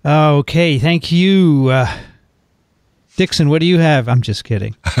 Okay, thank you. Dickson, what do you have? I'm just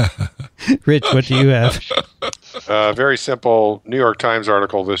kidding. Rich, what do you have? Very simple New York Times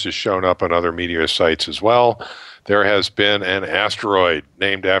article. This has shown up on other media sites as well. There has been an asteroid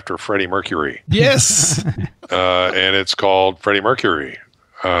named after Freddie Mercury. Yes. And it's called Freddie Mercury.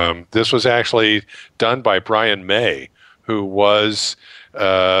 This was actually done by Brian May, who was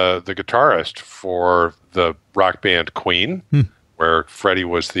the guitarist for the rock band Queen, where Freddie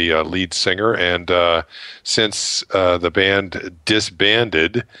was the lead singer. And since the band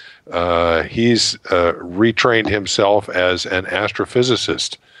disbanded, he's retrained himself as an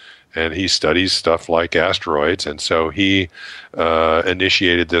astrophysicist. And he studies stuff like asteroids. And so he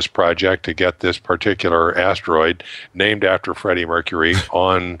initiated this project to get this particular asteroid named after Freddie Mercury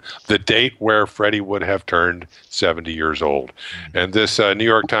on the date where Freddie would have turned 70 years old. And this New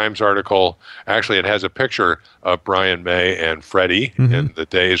York Times article, actually, it has a picture of Brian May and Freddie in the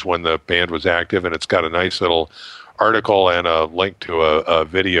days when the band was active. And it's got a nice little article and a link to a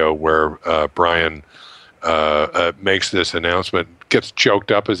video where Brian makes this announcement, gets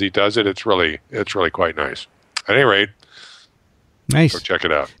choked up as he does it. It's really quite nice. At any rate, nice. Go check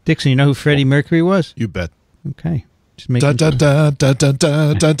it out. Dixon, you know who Freddie Mercury was? You bet. Okay. Just making sure.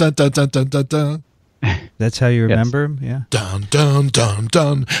 That's how you remember him? Yeah. Dun, dun, dun,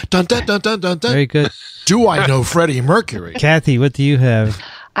 dun, dun, dun, dun, dun, dun, dun. Very good. Do I know Freddie Mercury? Kathy, what do you have?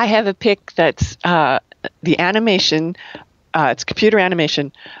 I have a pic that's the animation. It's computer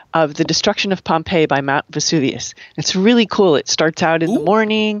animation of the destruction of Pompeii by Mount Vesuvius. It's really cool. It starts out in the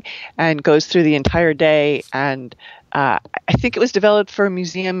morning and goes through the entire day. And I think it was developed for a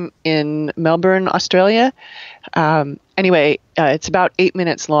museum in Melbourne, Australia. Anyway, it's about 8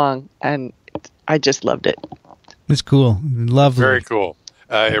 minutes long, and I just loved it. It's cool. Lovely. Very cool.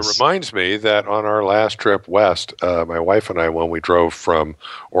 It reminds me that on our last trip west, my wife and I, when we drove from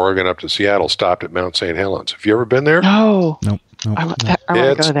Oregon up to Seattle, stopped at Mount St. Helens. Have you ever been there? No. Nope. I want to go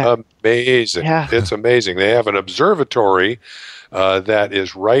there. It's amazing. Yeah. It's amazing. They have an observatory that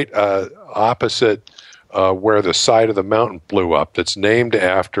is right opposite where the side of the mountain blew up. That's named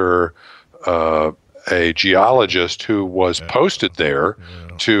after a geologist who was posted there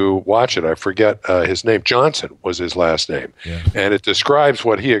to watch it. I forget his name. Johnson was his last name. Yeah. And it describes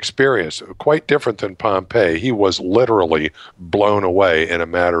what he experienced. Quite different than Pompeii. He was literally blown away in a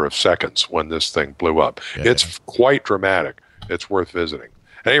matter of seconds when this thing blew up. Yeah. It's quite dramatic. It's worth visiting.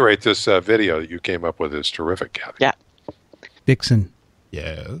 At any rate, this video that you came up with is terrific, Kathy. Yeah. Dixon.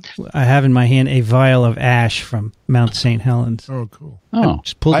 Yes. I have in my hand a vial of ash from Mount St. Helens. Oh, cool. I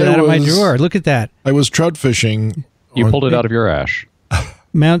just pulled it out of my drawer. Look at that. I was trout fishing. You pulled it out of your ash.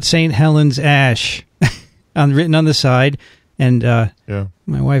 Mount St. Helens ash, written on the side. And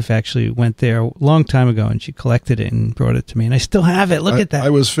my wife actually went there a long time ago, and she collected it and brought it to me. And I still have it. Look at that. I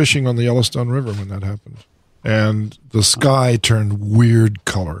was fishing on the Yellowstone River when that happened. And the sky turned weird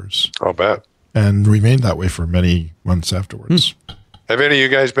colors. I'll bet. And remained that way for many months afterwards. Have any of you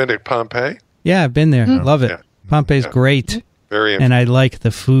guys been to Pompeii? Yeah, I've been there. Love it. Yeah. Pompeii's great. Very and I like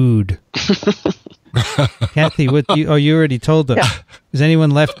the food. Kathy, you already told us. Yeah. Is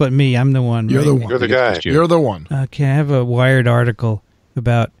anyone left but me? I'm the one. You're the one. You're the guy. You're the one. Okay, I have a Wired article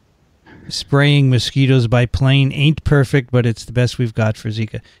about spraying mosquitoes by plane. Ain't perfect, but it's the best we've got for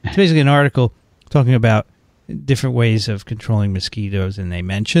Zika. It's basically an article talking about different ways of controlling mosquitoes, and they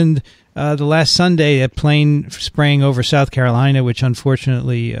mentioned the last Sunday a plane spraying over South Carolina, which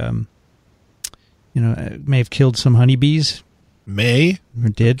unfortunately, may have killed some honeybees. Or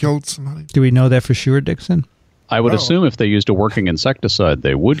did killed some honeybees. Do we know that for sure, Dickson? I would assume if they used a working insecticide,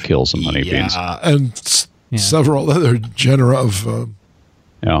 they would kill some honeybees. Yeah, and several other genera of.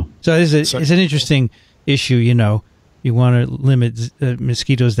 So it's an interesting issue. You want to limit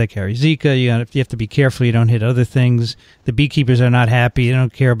mosquitoes that carry Zika. You have to be careful you don't hit other things. The beekeepers are not happy. They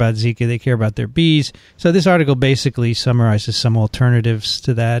don't care about Zika. They care about their bees. So this article basically summarizes some alternatives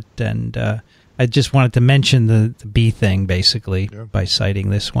to that. And I just wanted to mention the bee thing, basically, by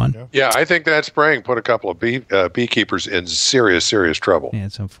citing this one. Yeah, I think that spraying put a couple of beekeepers in serious, serious trouble. Yeah,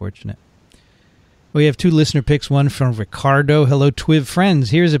 it's unfortunate. We have 2 listener picks, one from Ricardo. Hello, TWiV friends.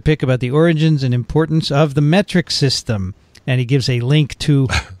 Here's a pick about the origins and importance of the metric system. And he gives a link to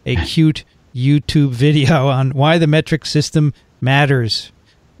a cute YouTube video on why the metric system matters.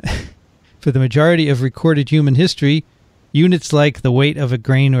 For the majority of recorded human history, units like the weight of a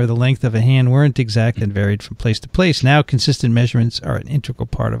grain or the length of a hand weren't exact and varied from place to place. Now, consistent measurements are an integral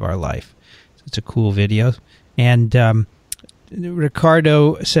part of our life. So it's a cool video. And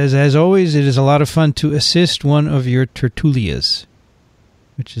Ricardo says, as always, it is a lot of fun to assist one of your tertulias,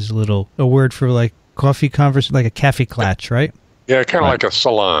 which is a word for like coffee conversation, like a cafe clatch, right? Yeah, kind of like a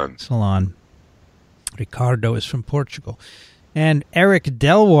salon. Salon. Ricardo is from Portugal. And Eric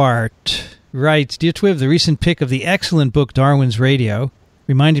Delwart writes, Dear TWiV, the recent pick of the excellent book Darwin's Radio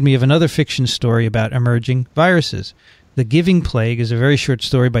reminded me of another fiction story about emerging viruses. The Giving Plague is a very short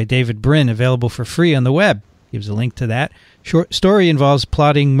story by David Brin, available for free on the web. Gives a link to that. Short story involves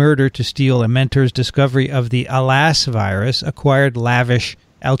plotting murder to steal a mentor's discovery of the Alas virus, acquired lavish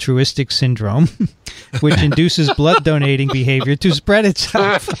altruistic syndrome, which induces blood donating behavior to spread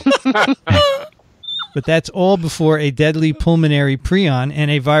itself. But that's all before a deadly pulmonary prion and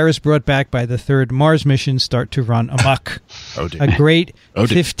a virus brought back by the 3rd Mars mission start to run amok. Oh, dear. A great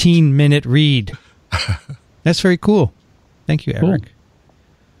 15-minute read. That's very cool. Thank you, Eric. Cool.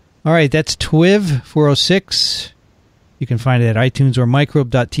 All right, that's TWiV 406. You can find it at iTunes or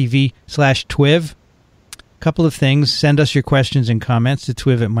microbe.tv/TWiV. Couple of things. Send us your questions and comments to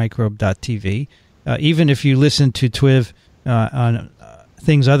twiv@microbe.tv. Even if you listen to TWiV on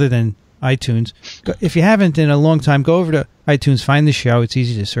things other than iTunes, if you haven't in a long time, go over to iTunes, find the show. It's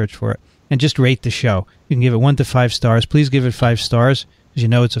easy to search for it. And just rate the show. You can give it 1 to 5 stars. Please give it 5 stars, because you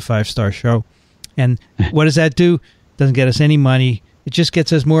know it's a 5-star show. And what does that do? Doesn't get us any money. It just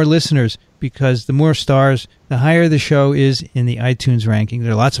gets us more listeners, because the more stars, the higher the show is in the iTunes ranking.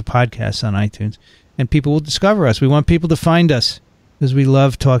 There are lots of podcasts on iTunes, and people will discover us. We want people to find us, because we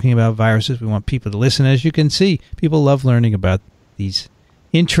love talking about viruses. We want people to listen. As you can see, people love learning about these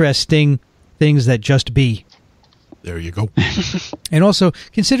interesting things that just be. There you go. And also,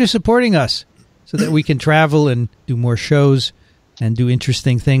 consider supporting us so that we can travel and do more shows and do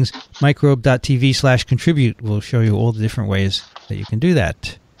interesting things. Microbe.tv/contribute will show you all the different ways that you can do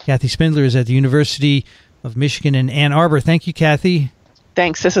that. Kathy Spindler is at the University of Michigan in Ann Arbor. Thank you, Kathy.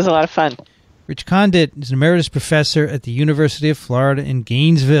 Thanks. This is a lot of fun. Rich Condit is an emeritus professor at the University of Florida in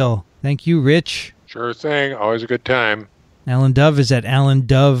Gainesville. Thank you, Rich. Sure thing. Always a good time. Alan Dove is at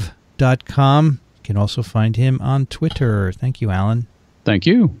alandove.com. You can also find him on Twitter. Thank you, Alan. Thank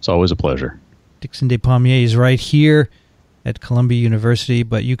you. It's always a pleasure. Dickson Despommier is right here at Columbia University,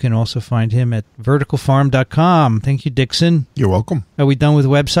 but you can also find him at verticalfarm.com. Thank you, Dickson. You're welcome. Are we done with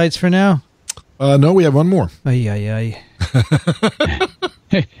websites for now? No, we have one more. I'm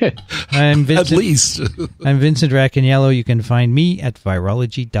Vincent. At least. I'm Vincent Racaniello. You can find me at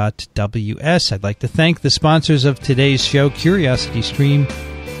virology.ws. I'd like to thank the sponsors of today's show, CuriosityStream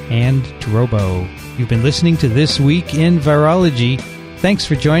and Drobo. You've been listening to This Week in Virology. Thanks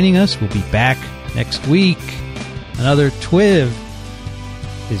for joining us. We'll be back next week. Another TWiV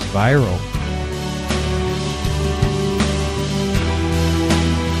is viral.